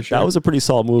 That was a pretty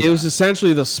solid move. It was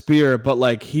essentially the spear, but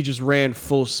like he just ran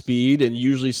full speed, and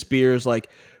usually spears, like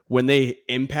when they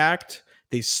impact,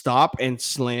 they stop and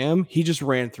slam. He just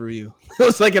ran through you. It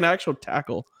was like an actual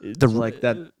tackle. Like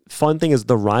that. Fun thing is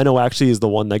the Rhino actually is the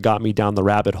one that got me down the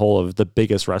rabbit hole of the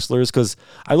biggest wrestlers, because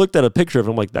I looked at a picture of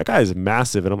him, like, that guy is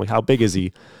massive, and I'm like, how big is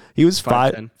he? He was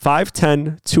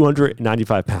 5'10",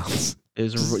 295 pounds.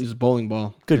 He's a bowling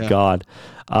ball. Good God.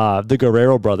 The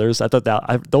Guerrero brothers. I thought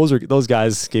those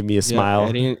guys gave me a smile.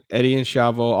 Eddie and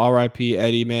Chavo, R.I.P.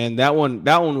 Eddie, man. That one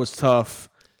was tough.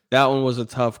 That one was a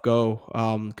tough go.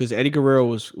 Because Eddie Guerrero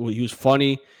was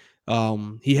funny.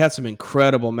 He had some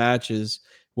incredible matches.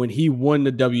 When he won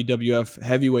the WWF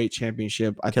Heavyweight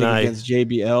Championship, I think against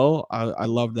JBL, I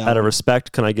love that. Out of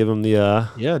respect, can I give him the?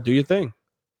 Yeah, do your thing.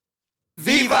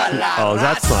 Viva la Oh,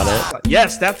 that's not it.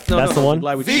 Yes, that's the one.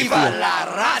 Viva la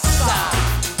raza.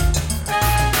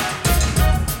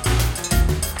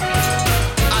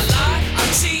 I lie,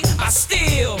 I cheat, I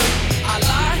steal. I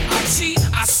lie, I cheat,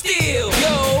 I steal.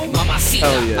 Yo,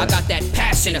 mamacita, I got that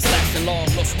passion that's lasting long.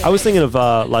 I was thinking of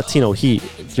Latino Heat.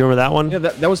 Do you remember that one? Yeah,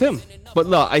 that was him. But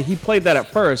no, he played that at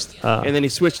first, and then he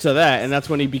switched to that, and that's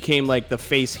when he became like the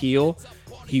face heel.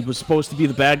 He was supposed to be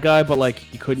the bad guy, but like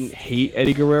he couldn't hate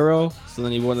Eddie Guerrero, so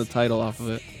then he won the title off of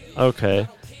it. Okay.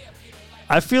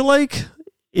 I feel like,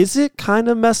 is it kind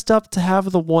of messed up to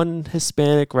have the one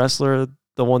Hispanic wrestler,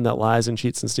 the one that lies and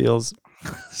cheats and steals?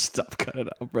 Stop cutting it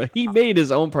out, bro. He made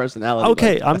his own personality.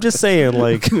 Okay, like I'm just saying,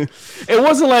 like, it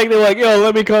wasn't like they're like, yo,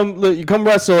 you come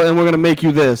wrestle and we're gonna make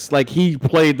you this. Like, he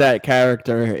played that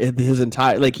character in his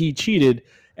entire, like, he cheated,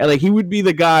 and like he would be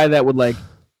the guy that would like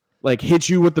hit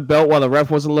you with the belt while the ref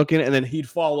wasn't looking, and then he'd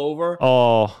fall over.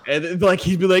 Oh, and like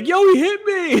he'd be like, yo, he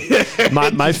hit me.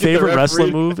 my favorite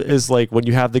wrestling move is like when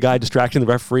you have the guy distracting the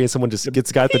referee and someone just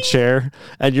gets the guy at the chair,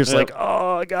 and you're just like,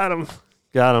 oh, I got him.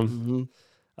 Mm-hmm.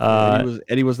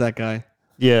 Eddie was that guy.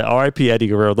 Yeah, R.I.P. Eddie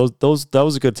Guerrero. That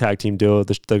was a good tag team duo.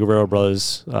 The Guerrero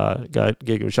brothers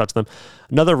gave a shot to them.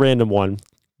 Another random one,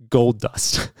 Gold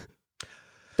Dust.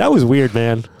 That was weird,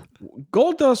 man.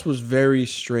 Goldust was very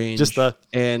strange.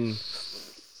 And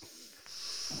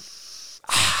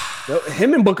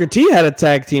him and Booker T had a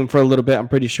tag team for a little bit, I'm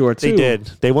pretty sure, too. They did.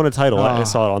 They won a title. I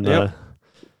saw it on the...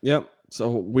 Yep. So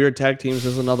weird tag teams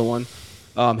is another one.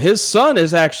 His son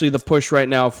is actually the push right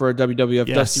now for WWF.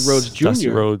 Yes, Dusty Rhodes Jr. Dusty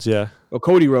Rhodes, yeah. Oh,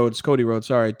 Cody Rhodes.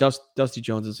 Sorry. Dusty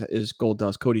Jones is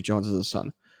Goldust. Cody Jones is his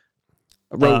son.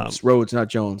 Rhodes, not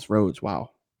Jones. Rhodes. Wow.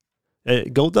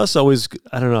 Goldust always,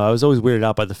 I don't know. I was always weirded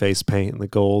out by the face paint and the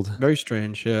gold. Very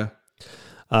strange, yeah.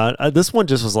 This one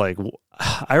just was like,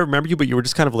 I remember you, but you were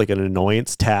just kind of like an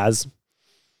annoyance, Taz.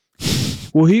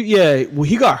 Well,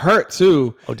 he got hurt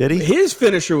too. Oh, did he? His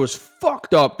finisher was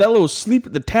fucked up. That little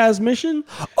the Taz mission.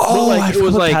 Oh, I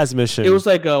forgot about Taz mission. It was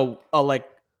like a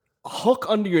hook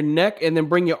under your neck and then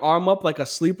bring your arm up like a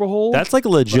sleeper hold. That's like a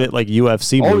legit like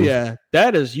UFC move. Oh yeah,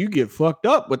 that is, you get fucked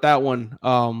up with that one.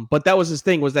 But that was his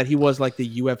thing, was that he was like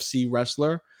the UFC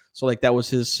wrestler. So like that was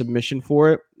his submission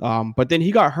for it. But then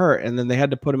he got hurt, and then they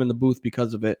had to put him in the booth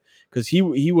because of it. Because he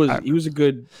was a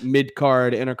good mid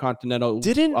card intercontinental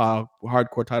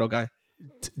hardcore title guy.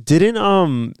 Didn't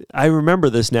I remember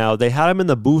this now? They had him in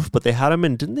the booth, but they had him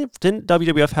in. Didn't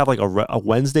WWF have like a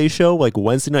Wednesday show, like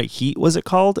Wednesday Night Heat? Was it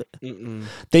called? No.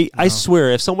 I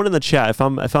swear, if someone in the chat, if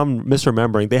I'm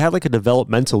misremembering, they had like a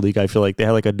developmental league. I feel like they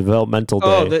had like a developmental day.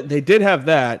 Oh, they did have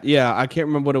that. Yeah, I can't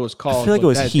remember what it was called. I feel like it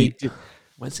was Heat.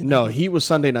 No, Heat was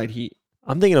Sunday Night Heat.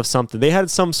 I'm thinking of something. They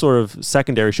had some sort of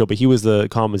secondary show, but he was the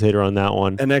commentator on that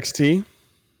one. NXT.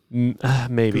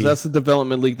 Maybe that's the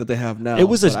development league that they have now. It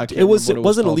wasn't a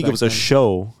league. It was a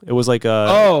show. It was like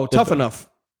a Tough Enough.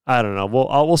 I don't know.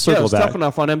 We'll circle back. Tough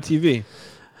Enough on MTV.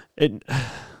 It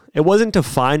wasn't to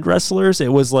find wrestlers.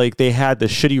 It was like they had the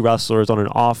shitty wrestlers on an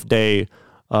off day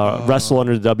wrestle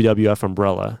under the WWF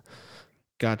umbrella.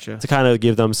 Gotcha. To kind of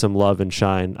give them some love and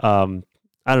shine.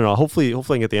 I don't know. Hopefully I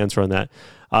can get the answer on that.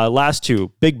 Last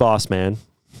two, Big Boss Man.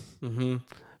 Mm-hmm.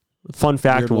 Fun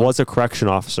fact, was a correction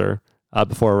officer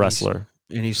before a wrestler.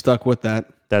 And he stuck with that.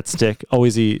 That stick. Oh,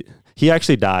 he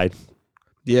actually died.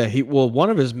 Yeah, one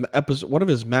of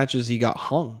his matches he got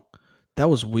hung. That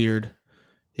was weird.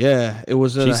 Yeah, it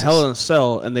was in a Hell in a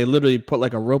Cell, and they literally put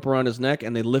like a rope around his neck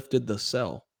and they lifted the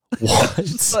cell. What?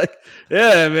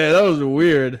 Yeah, man, that was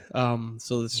weird.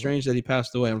 So it's strange that he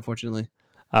passed away, unfortunately.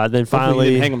 Then finally,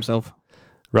 he didn't hang himself.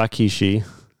 Rikishi.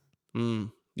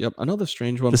 Yep, another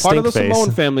strange one. The Part of the stink face.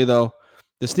 Samoan family, though.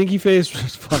 The stinky face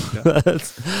was fucked up.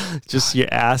 Just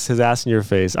his ass in your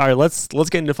face. All right, let's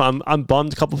get into fun. I'm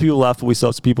bummed. A couple people left, but we still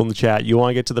have some people in the chat. You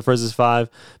want to get to the versus 5?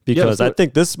 Because I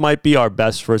think this might be our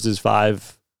best versus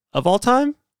 5 of all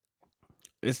time.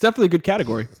 It's definitely a good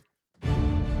category.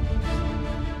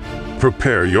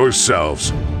 Prepare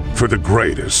yourselves for the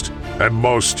greatest and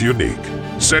most unique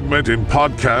segment in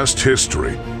podcast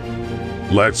history.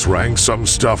 Let's rank some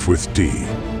stuff with D.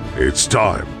 It's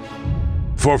time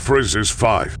for Frizz's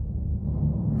 5.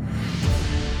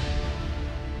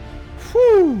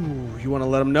 Whew. You want to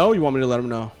let them know? You want me to let them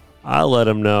know? I'll let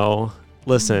them know.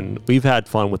 Listen, we've had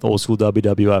fun with old school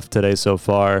WWF today so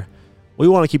far. We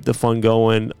want to keep the fun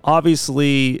going.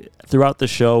 Obviously, throughout the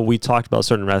show, we talked about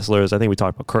certain wrestlers. I think we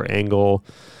talked about Kurt Angle,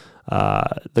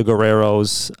 the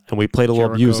Guerreros, and we played a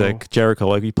little music. Jericho.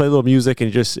 Like, we played a little music,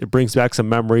 and it brings back some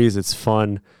memories. It's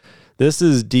fun. This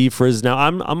is D Frizz. Now,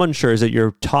 I'm unsure. Is it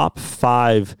your top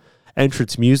 5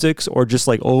 entrance musics, or just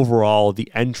like overall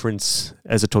the entrance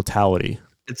as a totality?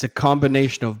 It's a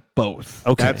combination of both.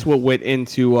 Okay, that's what went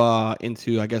into I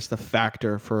guess the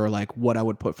factor for like what I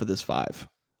would put for this 5.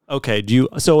 Okay.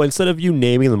 So instead of you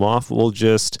naming them off, we'll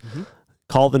just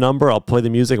call the number. I'll play the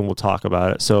music and we'll talk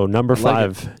about it. So number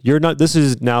 5. You're not. This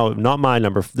is now not my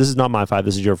number. This is not my 5.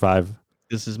 This is your 5.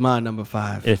 This is my number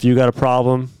 5. If you got a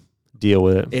problem, deal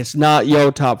with it. It's not your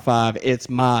top 5. It's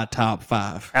my top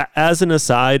 5. As an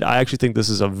aside, I actually think this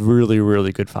is a really,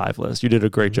 really good 5 list. You did a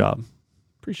great job.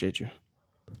 Appreciate you.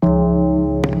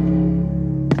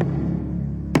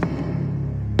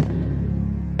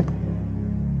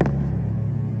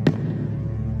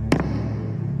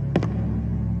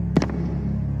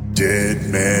 Dead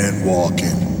man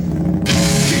walking.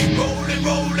 Keep rolling,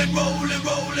 rolling, rolling,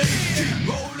 rolling. Keep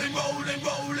rolling, rolling,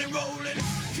 rolling, rolling.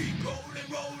 Keep rolling,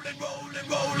 rolling, rolling,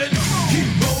 rolling. Keep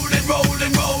rolling,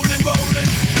 rolling, rolling, rolling.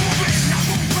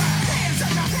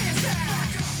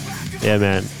 Yeah,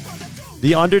 man.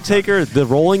 The Undertaker, the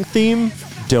rolling theme,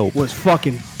 dope. Was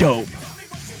fucking dope.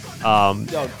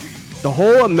 The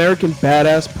whole American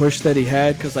Badass push that he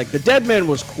had, because like the Dead Man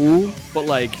was cool, but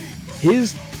like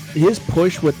his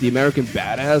push with the American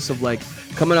Badass of like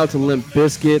coming out to Limp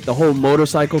Bizkit, the whole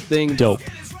motorcycle thing, Dope.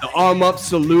 the arm up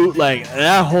salute, like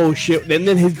that whole shit. And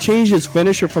then he changed his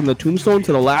finisher from the tombstone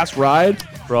to the last ride.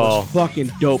 Bro, was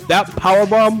fucking dope. That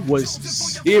powerbomb was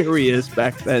serious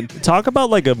back then. talk about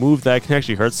like a move that can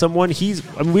actually hurt someone.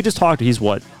 We just talked. He's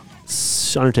what,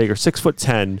 Undertaker,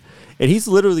 6'10", and he's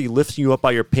literally lifting you up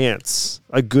by your pants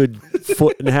a good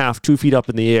foot and a half, 2 feet up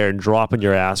in the air, and dropping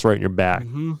your ass right in your back.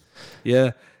 Mm-hmm.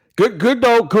 Yeah, good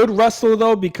though. Good wrestler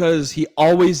though, because he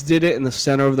always did it in the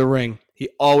center of the ring. He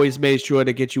always made sure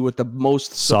to get you with the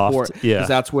most support. Soft, yeah. Because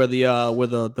that's where the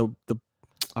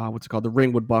what's it called? The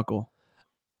ring would buckle.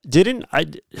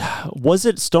 Was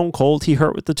it Stone Cold he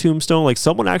hurt with the tombstone? Like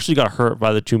someone actually got hurt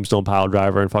by the tombstone pile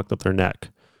driver and fucked up their neck.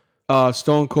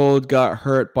 Stone Cold got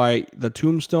hurt by the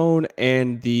tombstone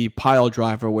and the pile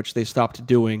driver, which they stopped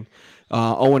doing.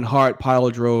 Owen Hart pile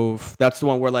drove. That's the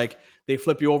one where like they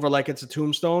flip you over like it's a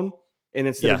tombstone, and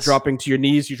instead of dropping to your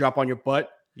knees, you drop on your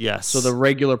butt. Yes. So the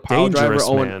regular pile Dangerous,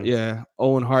 driver,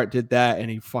 Owen Hart did that, and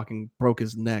he fucking broke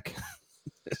his neck.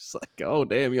 It's like, oh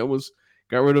damn, he almost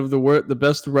got rid of the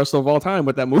best wrestler of all time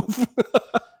with that move.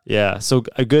 Yeah, so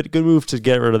a good move to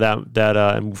get rid of that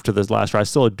and move to this last ride.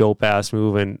 Still a dope ass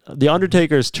move, and the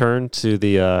Undertaker's turn to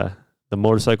the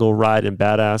motorcycle ride and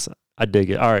badass. I dig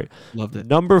it. All right, loved it.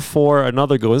 Number 4,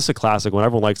 another good one. This is a classic one.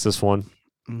 Everyone likes this one.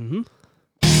 Mm-hmm.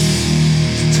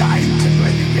 It's time to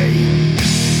play the game.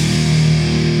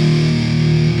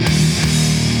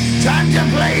 Time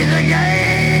to play the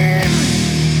game.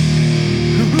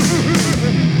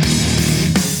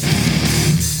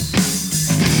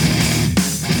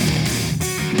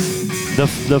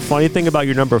 The funny thing about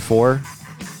your number 4,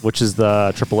 which is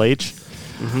the Triple H,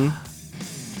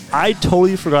 I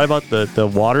totally forgot about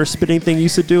the water spitting thing you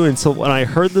used to do. And so when I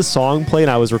heard the song play and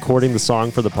I was recording the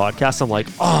song for the podcast, I'm like,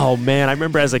 oh man, I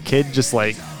remember as a kid just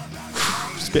like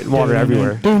spitting water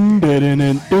everywhere.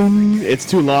 It's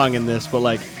too long in this, but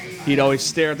like he'd always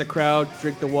stare at the crowd,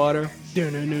 drink the water,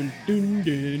 and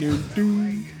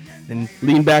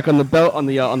lean back on the belt on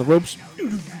the ropes.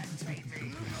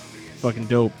 Fucking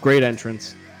dope. Great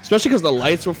entrance. Especially because the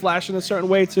lights were flashing a certain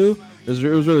way, too. It was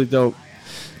really dope.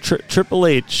 Triple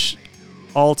H,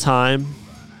 all time,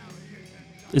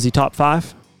 is he top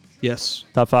 5? Yes.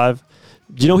 Top 5.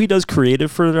 Do you know he does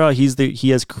creative for, he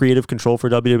has creative control for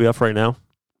WWF right now?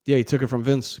 Yeah, he took it from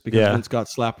Vince because Vince got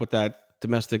slapped with that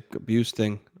domestic abuse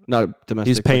thing. Not domestic,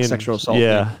 he's paying, sexual assault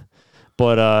thing. Thing.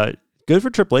 But good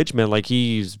for Triple H, man. Like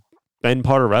he's been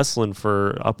part of wrestling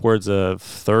for upwards of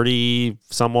 30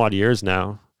 some odd years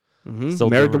now. Mm-hmm.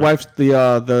 Married the wife,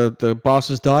 the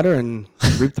boss's daughter, and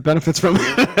reaped the benefits from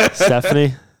it.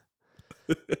 Stephanie.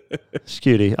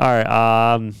 Cutie. All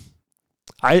right.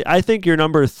 I think your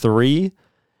number 3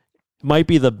 might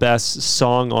be the best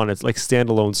song on its like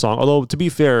standalone song. Although to be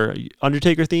fair,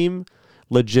 Undertaker theme,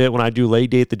 legit. When I do leg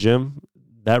day at the gym,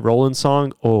 that Rollin'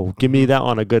 song, oh, give me that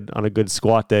on a good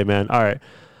squat day, man. All right.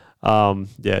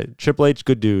 Yeah, Triple H,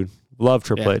 good dude. Love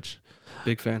Triple H.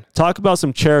 Big fan. Talk about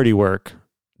some charity work.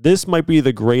 This might be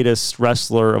the greatest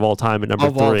wrestler of all time at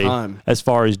number 3 as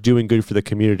far as doing good for the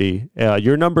community.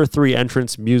 Your number 3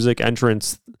 entrance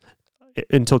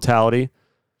in totality.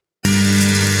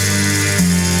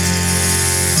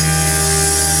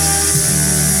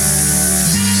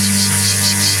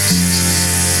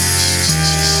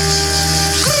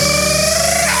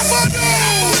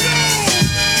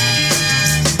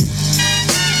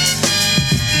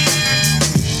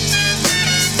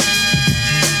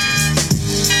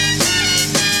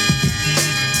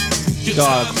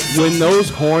 Dog, when those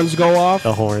horns go off,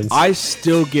 the horns, I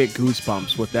still get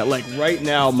goosebumps with that. Like right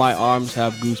now, my arms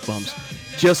have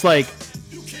goosebumps. Just like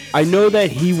I know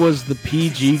that he was the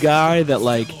PG guy that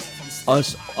like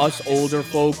us older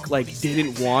folk like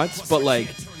didn't want, but like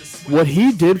what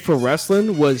he did for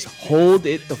wrestling was hold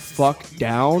it the fuck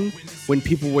down when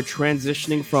people were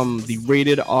transitioning from the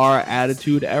rated R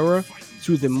attitude era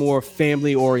to the more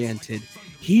family oriented.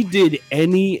 He did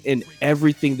any and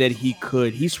everything that he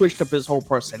could. He switched up his whole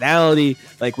personality.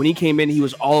 Like when he came in, he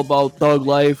was all about thug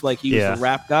life. Like he was the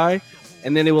rap guy.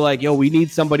 And then they were like, "Yo, we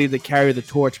need somebody to carry the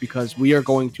torch because we are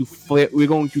going to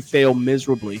fail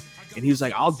miserably." And he was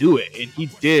like, "I'll do it." And he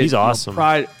did. He's awesome.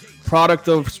 Product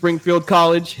of Springfield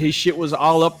College. His shit was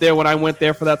all up there when I went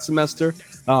there for that semester.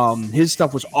 His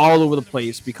stuff was all over the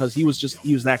place because he was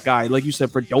that guy. Like you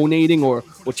said, for donating or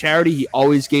charity, he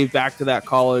always gave back to that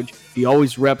college. He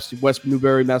always reps West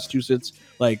Newbury, Massachusetts.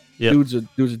 Like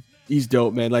he's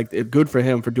dope, man. Like good for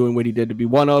him for doing what he did to be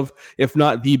one of, if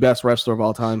not the best wrestler of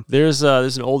all time. There's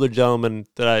an older gentleman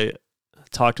that I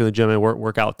talked to in the gym and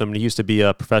work out with him. And he used to be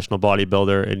a professional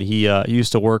bodybuilder, and he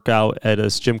used to work out at a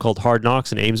gym called Hard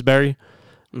Knocks in Amesbury.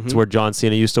 Mm-hmm. It's where John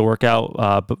Cena used to work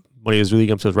out. when he was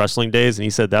leading up to his wrestling days, and he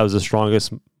said that was the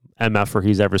strongest MFer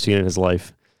he's ever seen in his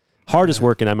life. Hardest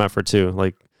working MFer too.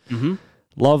 Like,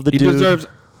 love the dude. He deserves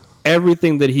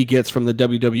everything that he gets from the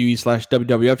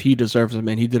WWE/WWF. He deserves it,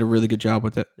 man. He did a really good job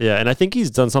with it. Yeah, and I think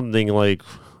he's done something like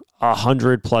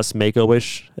 100+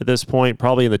 Make-A-Wish at this point,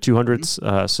 probably in the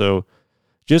 200s. So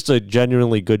just a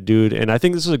genuinely good dude. And I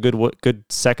think this is a good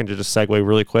second to just segue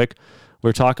really quick. We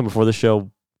were talking before the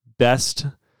show, best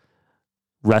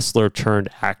wrestler turned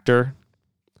actor.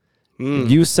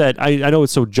 You said, I know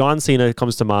it's so John Cena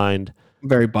comes to mind.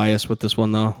 Very biased with this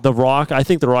one, though. The Rock, I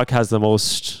think The Rock has the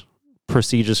most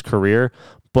prestigious career,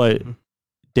 but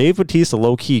Dave Bautista,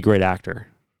 low-key great actor.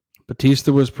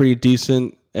 Batista was pretty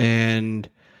decent, and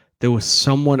there was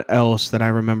someone else that I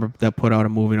remember that put out a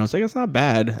movie, and I was like, it's not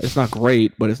bad. It's not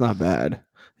great, but it's not bad.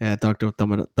 Yeah, Dr.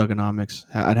 Thugonomics.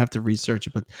 I'd have to research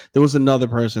it, but there was another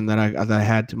person that I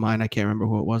had to mind. I can't remember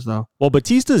who it was, though. Well,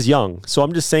 Batista's young, so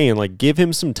I'm just saying, like, give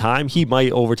him some time. He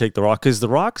might overtake The Rock, because The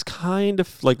Rock's kind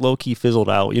of, like, low-key fizzled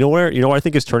out. You know where I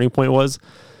think his turning point was?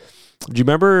 Do you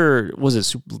remember, was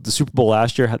it the Super Bowl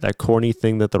last year had that corny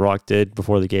thing that The Rock did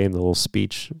before the game, the little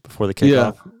speech before the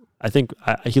kickoff? Yeah. I think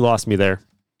he lost me there.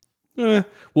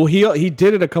 Well, he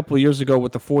did it a couple of years ago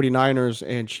with the 49ers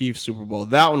and Chiefs Super Bowl.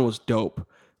 That one was dope.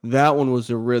 That one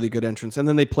was a really good entrance. And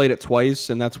then they played it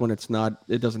twice, and that's when it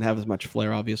doesn't have as much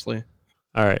flair, obviously.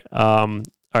 All right. All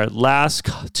right. Last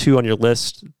two on your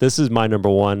list. This is my number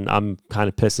one. I'm kind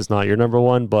of pissed it's not your number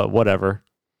one, but whatever.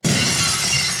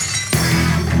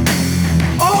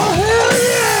 Oh, hell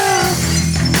yeah!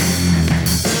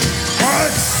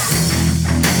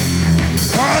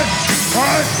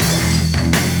 What?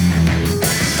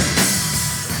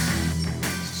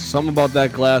 Something about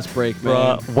that glass break,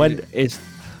 man.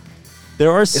 There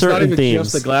are it's certain not even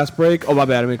themes. Just the glass break. Oh, my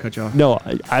bad. I didn't cut you off. No,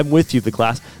 I'm with you. The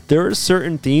glass. There are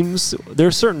certain themes. There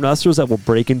are certain wrestlers that will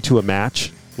break into a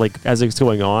match, like as it's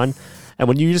going on, and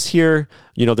when you just hear,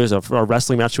 there's a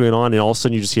wrestling match going on, and all of a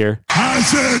sudden you just hear, I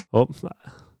said,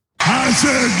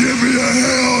 give me a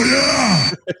hell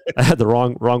yeah! I had the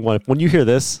wrong one. When you hear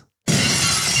this,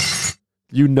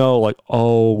 like,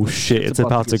 oh shit, it's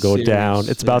about to go down.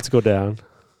 It's about to go down.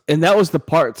 And that was the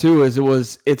part too,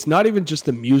 it's not even just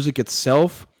the music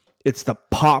itself, it's the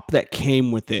pop that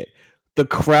came with it. The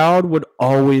crowd would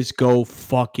always go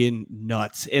fucking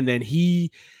nuts. And then I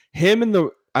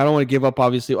don't want to give up,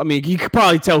 obviously. I mean, you could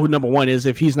probably tell who number one is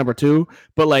if he's number two,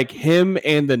 but like him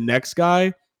and the next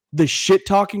guy, the shit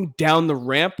talking down the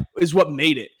ramp is what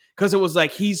made it. Because it was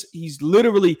like he's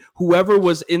literally whoever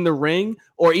was in the ring,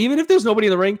 or even if there's nobody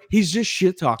in the ring, he's just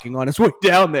shit talking on his way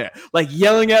down there, like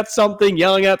yelling at something,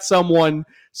 yelling at someone.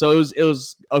 So it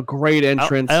was a great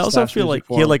entrance. I also feel like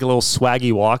he had like a little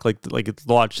swaggy walk, like it's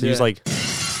watch. Yeah. He's like,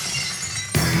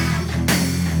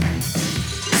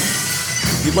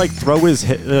 he'd like throw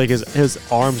his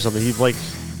arms or something. He'd like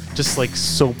just like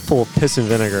so full of piss and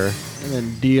vinegar.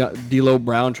 And then D'Lo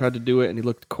Brown tried to do it, and he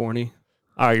looked corny.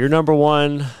 All right, you're number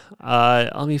one.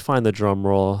 Let me find the drum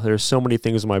roll. There's so many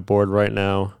things on my board right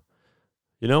now.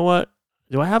 You know what?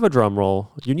 Do I have a drum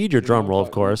roll? You need your drum roll, of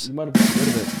course. You might have got rid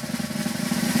of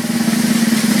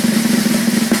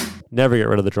it. Never get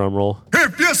rid of the drum roll.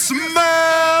 If you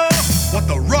smell what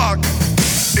The Rock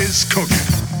is cooking.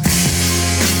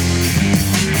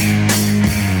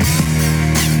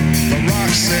 The Rock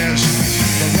says,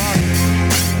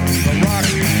 The Rock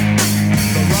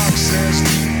says,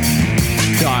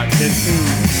 God,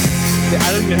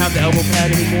 I don't even have the elbow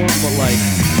pad anymore, but like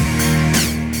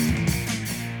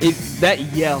that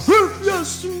yell, if you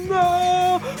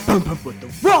smell with The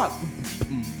Rock,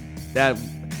 that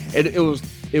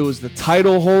it was the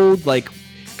title hold, like,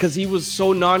 because he was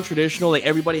so non-traditional. Like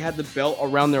everybody had the belt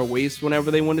around their waist whenever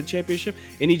they won the championship,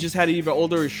 and he just had it either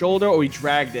over his shoulder or he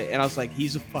dragged it. And I was like,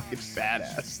 he's a fucking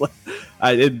badass. Like,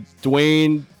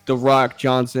 Dwayne The Rock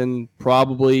Johnson,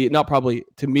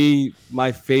 to me,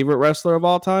 my favorite wrestler of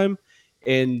all time,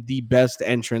 and the best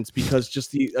entrance, because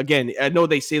again, I know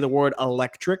they say the word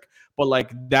electric, but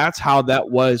like that's how that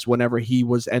was whenever he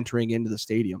was entering into the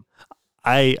stadium.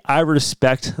 I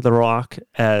respect The Rock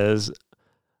as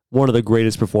one of the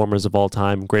greatest performers of all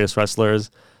time, greatest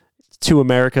wrestlers. Two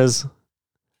Americas,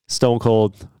 Stone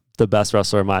Cold, the best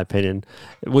wrestler in my opinion.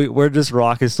 We're just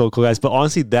Rock and Stone Cold guys, but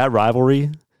honestly, that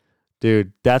rivalry,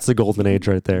 dude, that's the golden age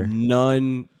right there.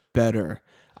 None better.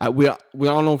 We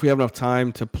don't know if we have enough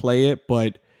time to play it,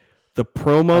 but the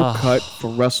promo cut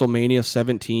for WrestleMania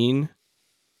 17,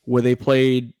 where they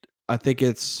played, I'm pretty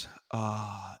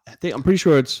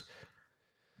sure it's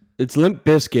Limp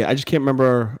Bizkit. I just can't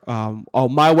remember.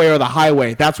 My Way or the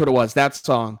Highway. That's what it was. That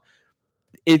song.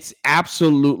 It's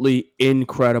absolutely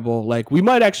incredible. Like we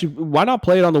might actually, why not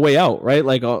play it on the way out, right?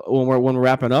 Like when we're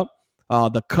wrapping up,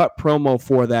 the cut promo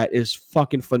for that is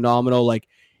fucking phenomenal. Like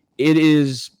it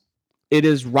is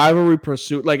rivalry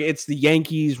pursuit. Like it's the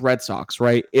Yankees, Red Sox,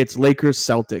 right? It's Lakers,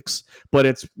 Celtics, but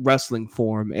it's wrestling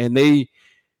form, and they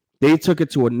took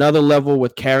it to another level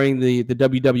with carrying the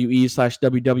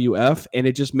WWE/WWF, and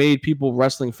it just made people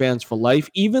wrestling fans for life.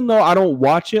 Even though I don't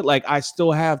watch it, like I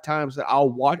still have times that I'll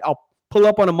pull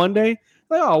up on a Monday,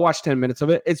 like, oh, I'll watch 10 minutes of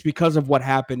it. It's because of what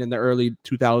happened in the early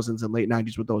 2000s and late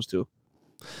 90s with those two.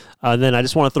 And then I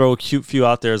just want to throw a cute few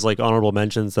out there as like honorable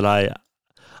mentions that I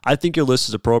think your list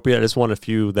is appropriate. I just want a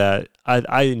few that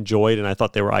I enjoyed and I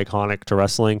thought they were iconic to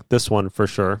wrestling. This one for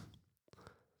sure.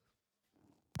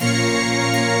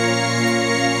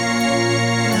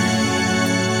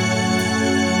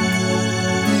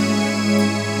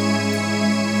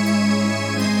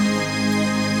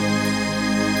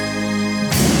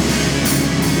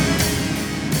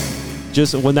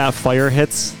 Just when that fire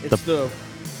hits,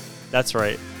 that's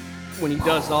right. When he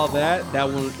does all that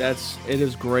one, it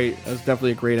is great. That's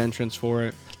definitely a great entrance for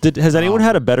it. Has anyone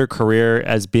had a better career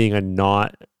as being a no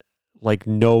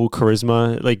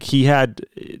charisma? Like he had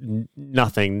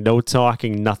nothing, no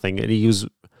talking, nothing, and he was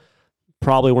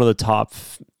probably one of the top,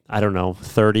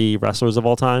 30 wrestlers of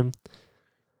all time.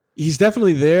 He's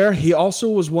definitely there. He also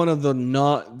was one of the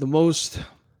most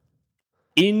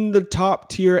in the top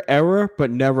tier era,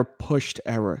 but never pushed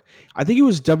era. I think he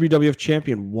was WWF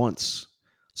champion once.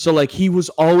 So like he was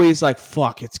always like,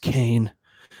 fuck, it's Kane.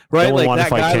 Right? Like that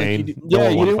guy. Like,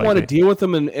 you didn't want to deal with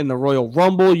him in the Royal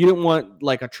Rumble. You didn't want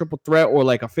like a triple threat or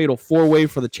like a fatal 4-way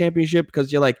for the championship because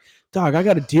you're like, dog, I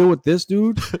got to deal with this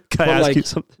dude. Can I ask you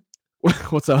something?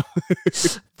 What's up?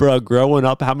 Bro, growing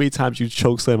up, how many times you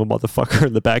chokeslam a motherfucker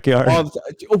in the backyard?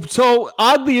 So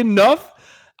oddly enough,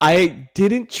 I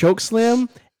didn't chokeslam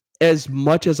as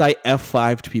much as I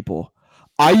F5'd people.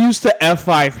 I used to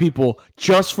F5 people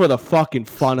just for the fucking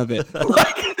fun of it.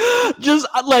 Just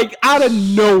like out of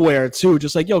nowhere too.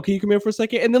 Just like, yo, can you come here for a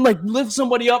second? And then like lift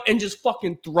somebody up and just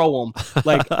fucking throw them.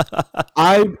 Like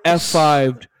I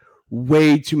F5'd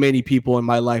way too many people in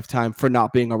my lifetime for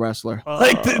not being a wrestler.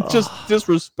 Like just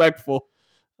disrespectful.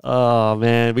 Oh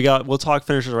man, we'll talk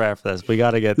finishers right after this. We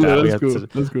got to get that.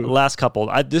 That's cool. Last couple.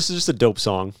 This is just a dope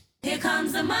song. Here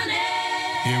comes the money.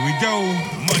 Here we go.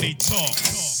 Money talk.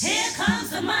 Here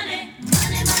comes the money.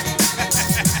 Money.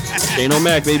 Ain't no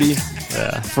Mac, baby.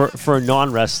 Yeah, for a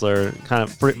non-wrestler, kind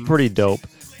of pretty dope.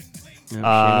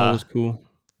 Yeah, was cool.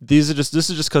 This is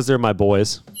just because they're my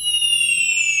boys.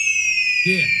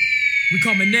 Yeah, we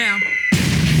coming now.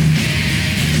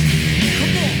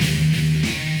 Come on.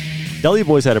 Deli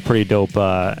Boys had a pretty dope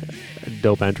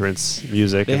entrance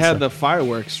music. They had the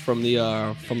fireworks from the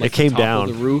it came the top down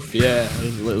of the roof. Yeah,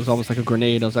 it was almost like a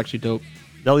grenade. It was actually dope.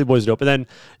 Deli Boys dope. And then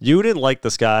you didn't like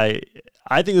this guy.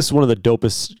 I think this is one of the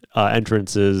dopest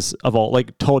entrances of all,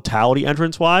 like totality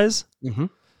entrance wise. Mm-hmm.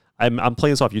 I'm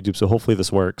playing this off YouTube, so hopefully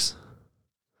this works.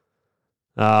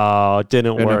 Oh, it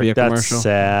didn't work. That's commercial.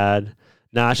 sad.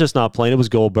 Nah, it's just not playing. It was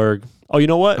Goldberg. Oh, you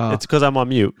know what? It's because I'm on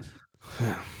mute.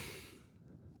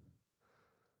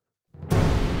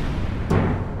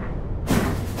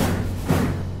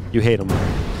 You hate him.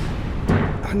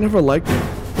 I never liked it.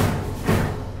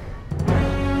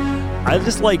 I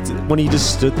just liked when he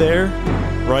just stood there,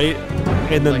 right?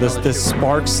 And then Like the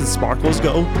sparks and sparkles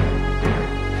go.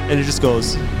 And it just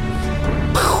goes.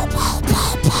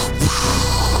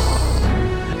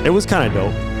 It was kind of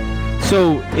dope.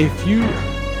 So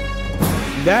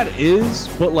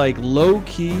but like low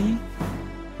key,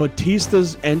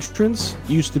 Batista's entrance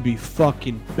used to be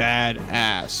fucking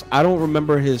badass. I don't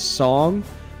remember his song.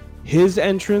 His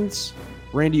entrance,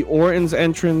 Randy Orton's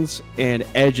entrance, and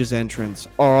Edge's entrance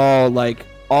are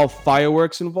all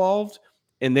fireworks involved,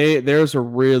 and there's a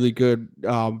really good.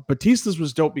 Batista's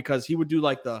was dope because he would do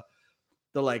like the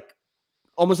like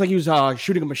almost like he was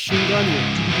shooting a machine gun.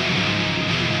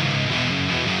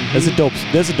 That's a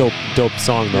dope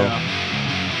song though. Yeah.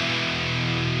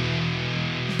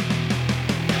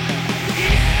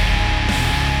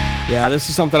 Yeah, this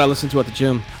is something I listened to at the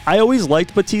gym. I always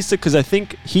liked Batista because I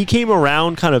think he came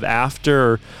around kind of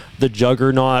after the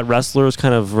juggernaut wrestlers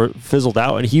kind of fizzled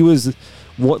out, and he was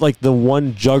the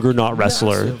one juggernaut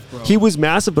wrestler. Massive, he was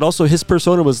massive, but also his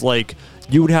persona was like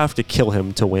you would have to kill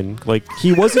him to win. Like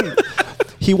he wasn't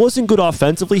he wasn't good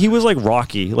offensively. He was like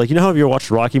Rocky. Like you know how if you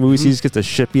watch Rocky movies, he just gets the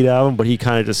shit beat out of him, but he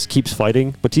kind of just keeps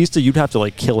fighting. Batista, you'd have to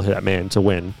like kill that man to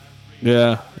win.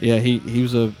 Yeah, he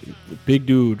was a big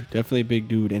dude, definitely a big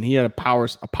dude, and he had a power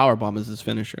bomb as his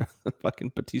finisher,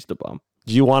 fucking Batista bomb.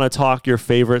 Do you want to talk your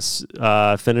favorites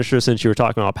finisher since you were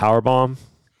talking about power bomb?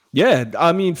 Yeah,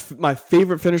 I mean, my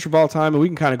favorite finisher of all time, and we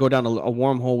can kind of go down a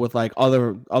wormhole with like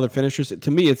other finishers.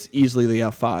 To me, it's easily the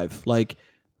F5. Like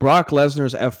Brock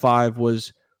Lesnar's F5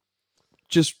 was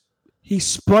just he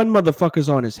spun motherfuckers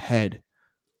on his head,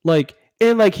 like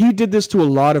and like he did this to a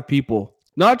lot of people,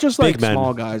 not just like Big men.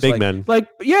 small guys, Big like, men. like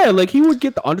yeah, like he would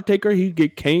get the Undertaker, he'd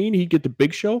get Kane, he'd get the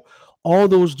Big Show, all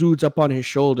those dudes up on his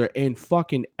shoulder and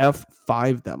fucking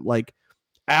F5 them, like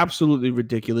absolutely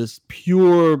ridiculous,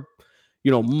 pure.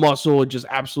 Muscle and just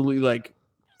absolutely like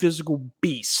physical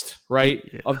beast, right?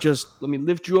 Yeah. Of just let me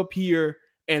lift you up here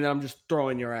and I'm just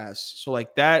throwing your ass. So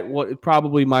like that, what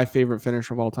probably my favorite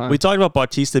finisher of all time. We talked about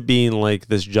Bautista being like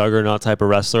this juggernaut type of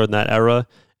wrestler in that era,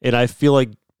 and I feel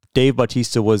like Dave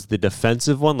Bautista was the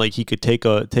defensive one. Like he could take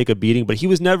a beating, but he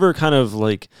was never kind of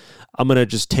like, I'm gonna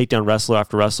just take down wrestler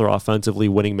after wrestler offensively,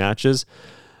 winning matches.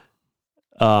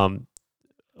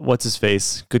 What's his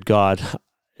face? Good God.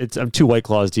 I'm 2 White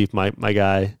Claws deep, my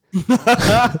guy.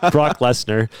 Brock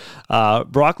Lesnar.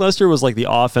 Brock Lesnar was like the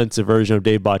offensive version of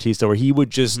Dave Bautista, where he would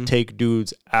just take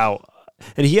dudes out.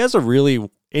 And he has a really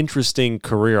interesting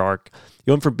career arc.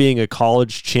 He went from being a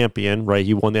college champion, right?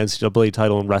 He won the NCAA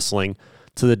title in wrestling,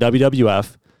 to the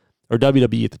WWF, or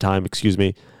WWE at the time, excuse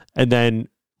me, and then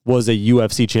was a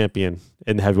UFC champion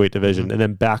in the heavyweight division, and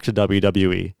then back to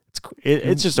WWE.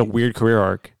 It's just a weird career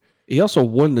arc. He also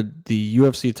won the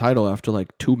UFC title after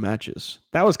like 2 matches.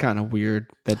 That was kind of weird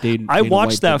that I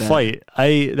watched that fight.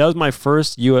 That was my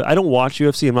first I don't watch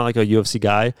UFC. I'm not like a UFC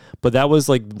guy, but that was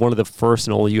like one of the first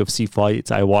and only UFC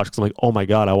fights I watched. 'Cause I'm like, oh my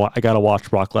God, I got to watch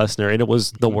Brock Lesnar. And it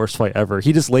was the worst fight ever.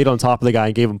 He just laid on top of the guy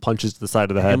and gave him punches to the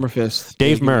side of the head. Hammer fist.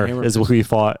 Dave Murr is who he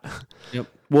fought. Yep.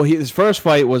 Well, his first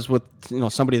fight was with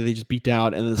somebody that he just beat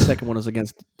down, and then the second one was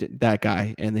against that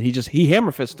guy, and then he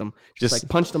hammer fisted him, just like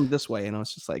punched him this way, and I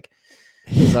was just like,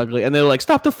 it's ugly. And they were like,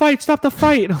 stop the fight,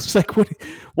 and I was like,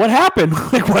 what happened?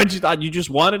 Like, why'd you thought you just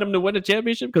wanted him to win a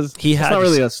championship? Because it's not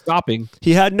really a stopping.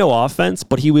 He had no offense,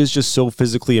 but he was just so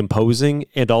physically imposing,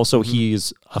 and also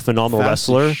he's a phenomenal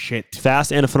wrestler,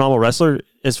 fast and a phenomenal wrestler.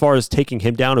 As far as taking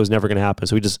him down, it was never going to happen.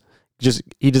 So he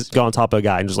just got on top of a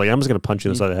guy and just like, I'm just going to punch you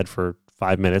in the side of the head for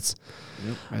 5 minutes.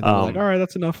 Yep. And like, all right,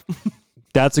 that's enough.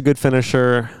 That's a good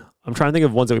finisher. I'm trying to think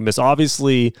of ones that we missed.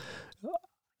 Obviously,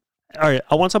 all right,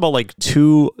 I want to talk about like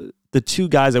the two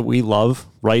guys that we love,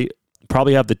 right?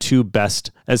 Probably have the 2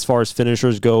 best as far as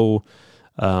finishers go,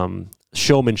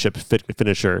 showmanship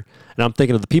finisher. And I'm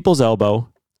thinking of the People's Elbow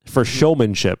for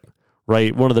showmanship,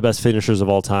 right? One of the best finishers of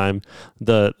all time.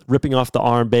 The ripping off the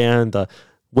armband, the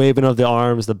waving of the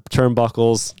arms, the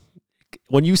turnbuckles.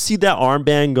 When you see that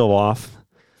armband go off,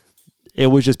 it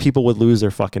was just people would lose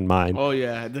their fucking mind. Oh,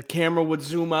 yeah. The camera would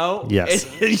zoom out. Yes.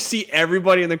 And you see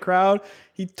everybody in the crowd.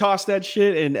 He tossed that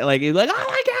shit and like, he's like, oh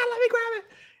my God, let me grab it.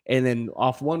 And then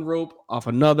off one rope, off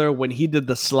another. When he did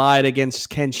the slide against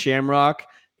Ken Shamrock,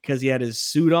 because he had his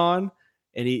suit on,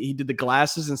 and he did the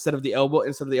glasses instead of the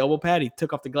elbow pad, he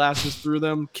took off the glasses, threw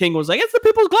them. King was like, it's the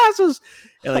people's glasses.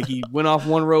 And like he went off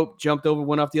one rope, jumped over,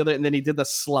 went off the other, and then he did the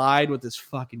slide with his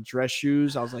fucking dress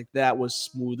shoes. I was like, that was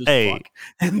smooth as fuck.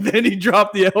 And then he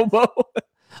dropped the elbow.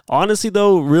 Honestly,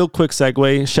 though, real quick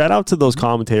segue. Shout out to those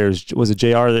commentators. Was it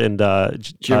JR and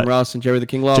Jim Ross and Jerry the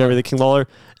King Lawler? Jerry the King Lawler.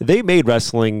 They made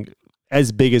wrestling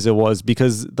as big as it was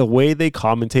because the way they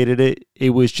commentated it,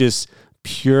 it was just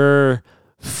pure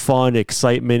fun,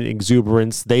 excitement,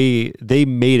 exuberance. They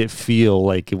made it feel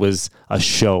like it was a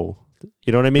show.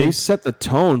 You know what I mean? They set the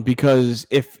tone because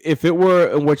if it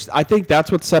were, which I think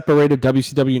that's what separated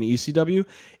WCW and ECW,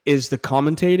 is the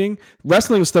commentating.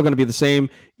 Wrestling is still going to be the same.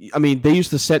 I mean, they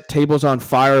used to set tables on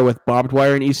fire with barbed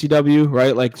wire in ECW,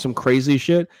 right? Like some crazy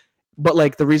shit. But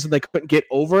like the reason they couldn't get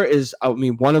over is, I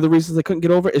mean, one of the reasons they couldn't get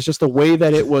over is just the way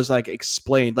that it was like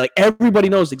explained. Like everybody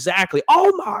knows exactly,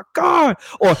 oh my God,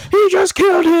 or he just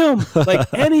killed him.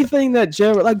 Like anything that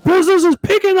Jerry, like business is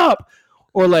picking up.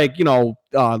 Or like,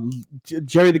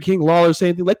 Jerry the King Lawler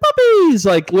saying things like puppies,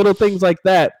 like little things like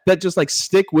that just like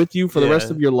stick with you for the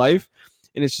rest of your life.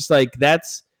 And it's just like,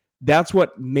 that's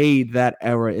what made that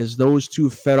era, is those two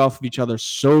fed off of each other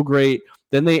so great.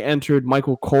 Then they entered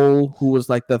Michael Cole, who was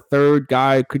like the third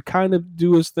guy, could kind of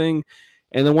do his thing.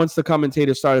 And then once the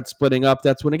commentators started splitting up,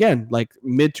 that's when, again, like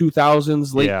mid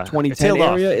 2000s, late 2010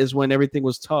 area is when everything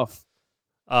was tough.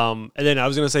 And then I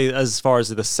was going to say, as far as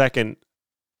the second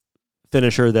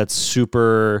finisher that's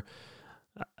super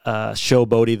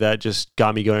showboaty that just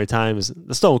got me going every time is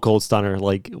the Stone Cold Stunner.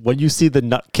 Like when you see the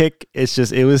nut kick, it's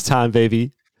just, it was time,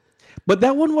 baby. But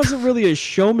that one wasn't really a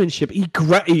showmanship. He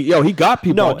got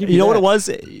people. No, you know what it was?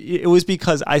 It was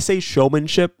because I say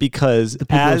showmanship because the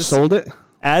people sold it.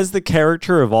 As the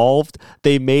character evolved,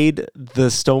 they made the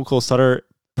Stone Cold Stunner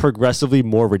progressively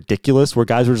more ridiculous, where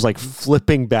guys were just like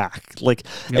flipping back. Like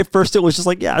at first it was just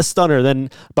like, yeah, a stunner. Then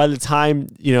by the time,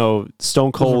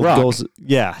 Stone Cold goes,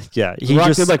 yeah. He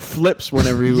Rock did like flips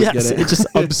whenever he would get it. It's just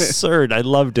absurd. I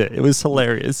loved it. It was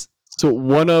hilarious. So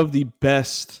one of the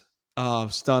best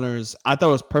stunners, I thought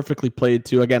was perfectly played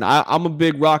too. Again, I'm a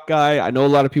big Rock guy. I know a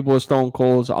lot of people are Stone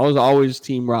Cold, so I was always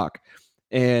Team Rock.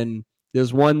 And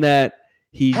there's one that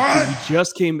he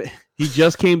just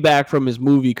came back from his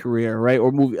movie career, right?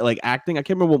 Or movie like acting. I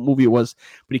can't remember what movie it was,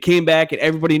 but he came back and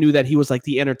everybody knew that he was like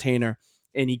the entertainer.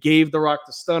 And he gave The Rock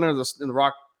the stunner, and The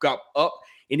Rock got up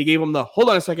and he gave him the, hold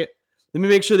on a second, let me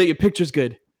make sure that your picture's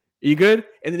good. Are you good?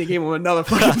 And then he gave him another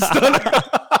fucking stunner.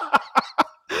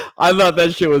 I thought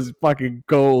that shit was fucking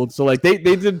gold. So like they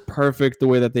did perfect the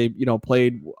way that they,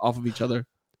 played off of each other.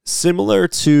 Similar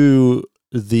to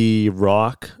The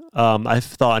Rock, I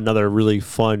thought another really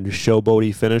fun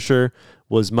showboaty finisher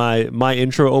was my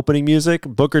intro opening music,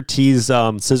 Booker T's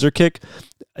scissor kick.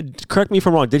 Correct me if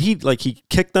I'm wrong. Did he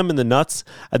kick them in the nuts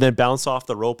and then bounce off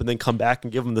the rope and then come back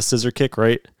and give them the scissor kick,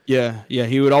 right? Yeah.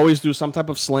 He would always do some type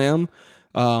of slam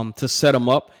to set him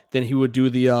up. Then he would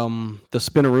do the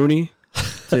spinneroonie.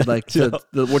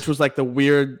 Which was like the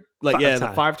weird, the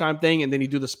 5-time thing, and then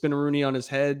he'd do the spinneroonie on his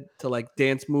head to like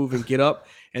dance move and get up,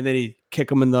 and then he'd kick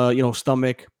him in the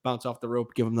stomach, bounce off the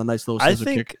rope, give him the nice little scissor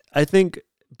kick. I think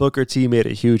Booker T made a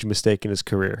huge mistake in his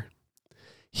career.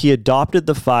 He adopted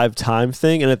the 5-time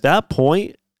thing, and at that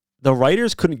point, the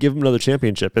writers couldn't give him another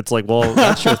championship. It's like, well,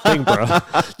 that's your thing, bro.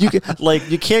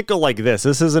 You can't go like this.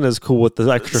 This isn't as cool with the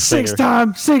extra six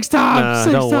finger. Six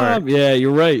time. Yeah,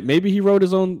 you're right. Maybe he wrote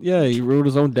his own. Yeah, he wrote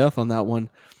his own death on that one.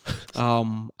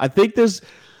 I think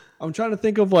I'm trying to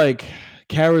think of like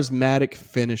charismatic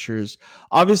finishers.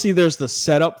 Obviously, there's the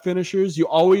setup finishers. You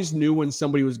always knew when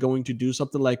somebody was going to do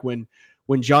something, like when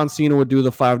John Cena would do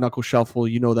the 5-knuckle shuffle,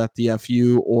 that the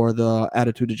FU or the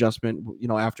attitude adjustment,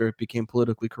 after it became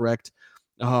politically correct,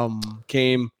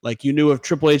 came, like you knew if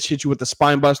Triple H hit you with the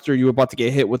spine buster, you were about to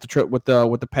get hit with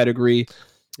the pedigree.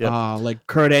 Yep. Like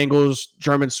Kurt Angle's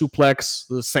German suplex,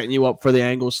 setting you up for the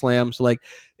angle slam. So like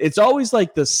it's always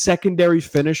like the secondary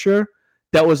finisher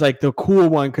that was like the cool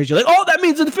one, because you're like, oh, that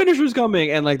means the finisher's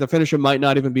coming, and like the finisher might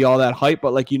not even be all that hype,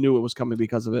 but like you knew it was coming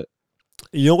because of it.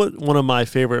 You know what one of my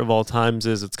favorite of all times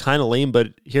is? It's kind of lame, but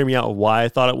hear me out why I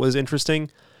thought it was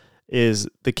interesting, is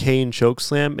the Kane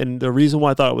chokeslam. And the reason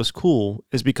why I thought it was cool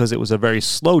is because it was a very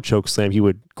slow chokeslam. He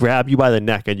would grab you by the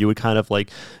neck and you would kind of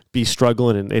like be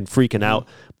struggling and freaking out.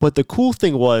 But the cool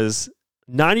thing was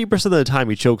 90% of the time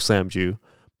he chokeslammed you,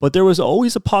 but there was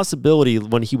always a possibility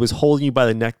when he was holding you by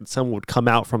the neck that someone would come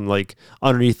out from like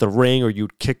underneath the ring, or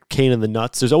you'd kick Kane in the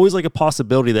nuts. There's always like a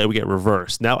possibility that it would get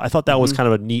reversed. Now, I thought that was kind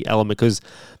of a neat element, because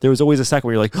there was always a second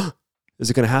where you're like, oh,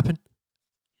 is it going to happen?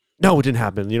 No, it didn't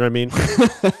happen. You know what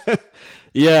I mean?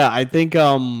 Yeah, I think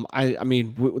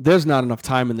there's not enough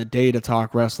time in the day to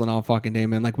talk wrestling all fucking day,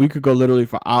 man. Like we could go literally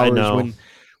for hours. I know.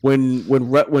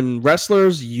 When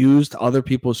wrestlers used other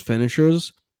people's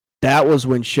finishers, that was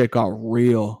when shit got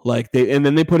real. Like and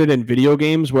then they put it in video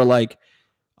games where like,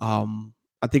 I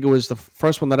think it was the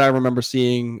first one that I remember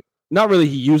seeing. Not really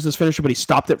he used this finisher, but he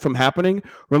stopped it from happening.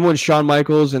 Remember when Shawn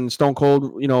Michaels and Stone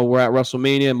Cold, were at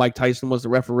WrestleMania and Mike Tyson was the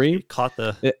referee? He caught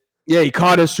he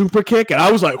caught a super kick, and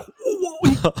I was like,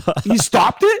 whoa, he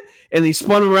stopped it, and he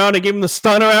spun around and gave him the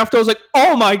stunner after. I was like,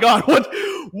 oh my God,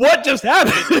 what just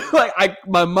happened? Like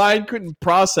my mind couldn't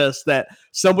process that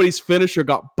somebody's finisher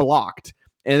got blocked.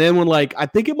 And then when I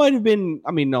think it might have been,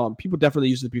 no, people definitely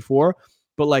used it before,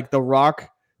 but like The Rock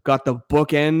got the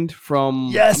bookend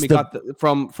from,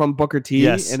 from Booker T,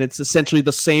 and it's essentially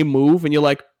the same move, and you're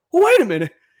like, oh, wait a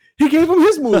minute, he gave him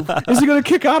his move. Is he gonna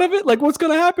kick out of it? Like, what's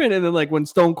gonna happen? And then like when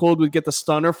Stone Cold would get the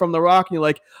stunner from The Rock, and you're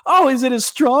like, oh, is it as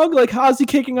strong? Like, how's he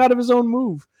kicking out of his own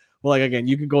move? Well, like again,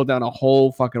 you could go down a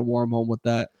whole fucking wormhole with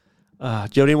that. Do you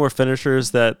have any more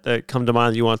finishers that come to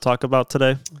mind that you want to talk about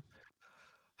today?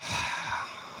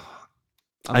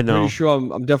 I'm pretty sure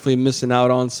I'm definitely missing out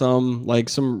on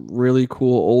some really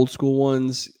cool old school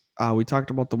ones. We talked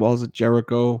about the Walls of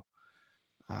Jericho.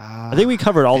 I think we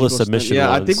covered all the submission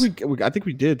ones. I think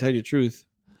we did, tell you the truth.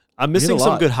 I'm missing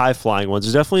some good high flying ones.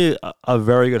 There's definitely a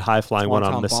very good high flying one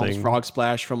I'm missing. Frog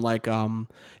splash from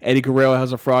Eddie Guerrero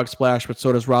has a frog splash, but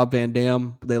so does Rob Van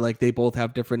Dam. They both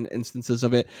have different instances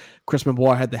of it. Chris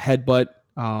Benoit had the headbutt.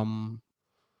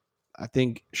 I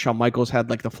think Shawn Michaels had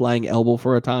the flying elbow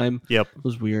for a time. Yep. It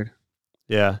was weird.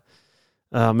 Yeah.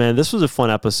 Man, this was a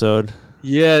fun episode.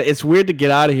 Yeah, it's weird to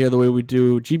get out of here the way we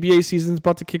do. GBA season's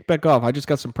about to kick back off. I just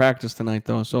got some practice tonight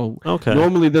though, so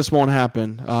normally this won't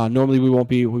happen. Normally we won't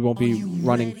be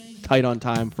running tight on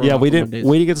time for we didn't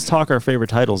get to talk our favorite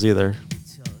titles either.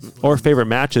 or favorite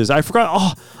matches. I forgot.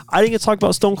 Oh, I didn't get to talk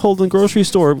about Stone Cold in the grocery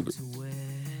store.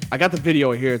 I got the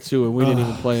video here too, and we didn't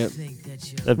even play it.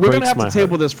 That We're gonna breaks have my to table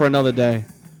heart. this for another day.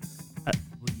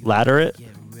 Ladder it.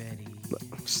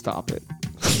 Stop it.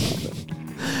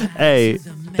 Hey,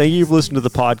 thank you for listening to the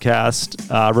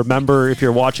podcast. Remember, if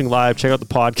you're watching live, check out the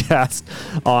podcast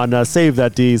on Save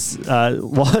That D's.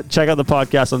 Check out the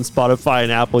podcast on Spotify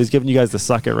and Apple. He's giving you guys the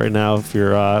suck it right now if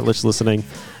you're listening.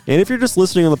 And if you're just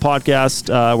listening on the podcast,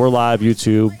 we're live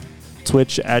YouTube,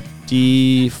 Twitch at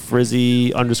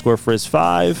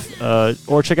dfrizzy_frizz5.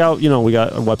 Or check out, we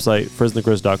got a website,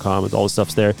 frizzandthegrizz.com, with all the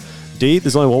stuff's there. D,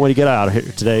 there's only one way to get out of here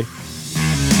today.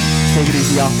 Take it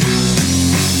easy, y'all.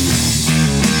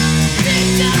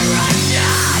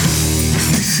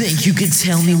 Think you can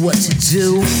tell me what to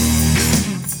do?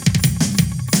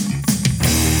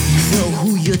 You know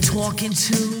who you're talking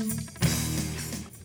to?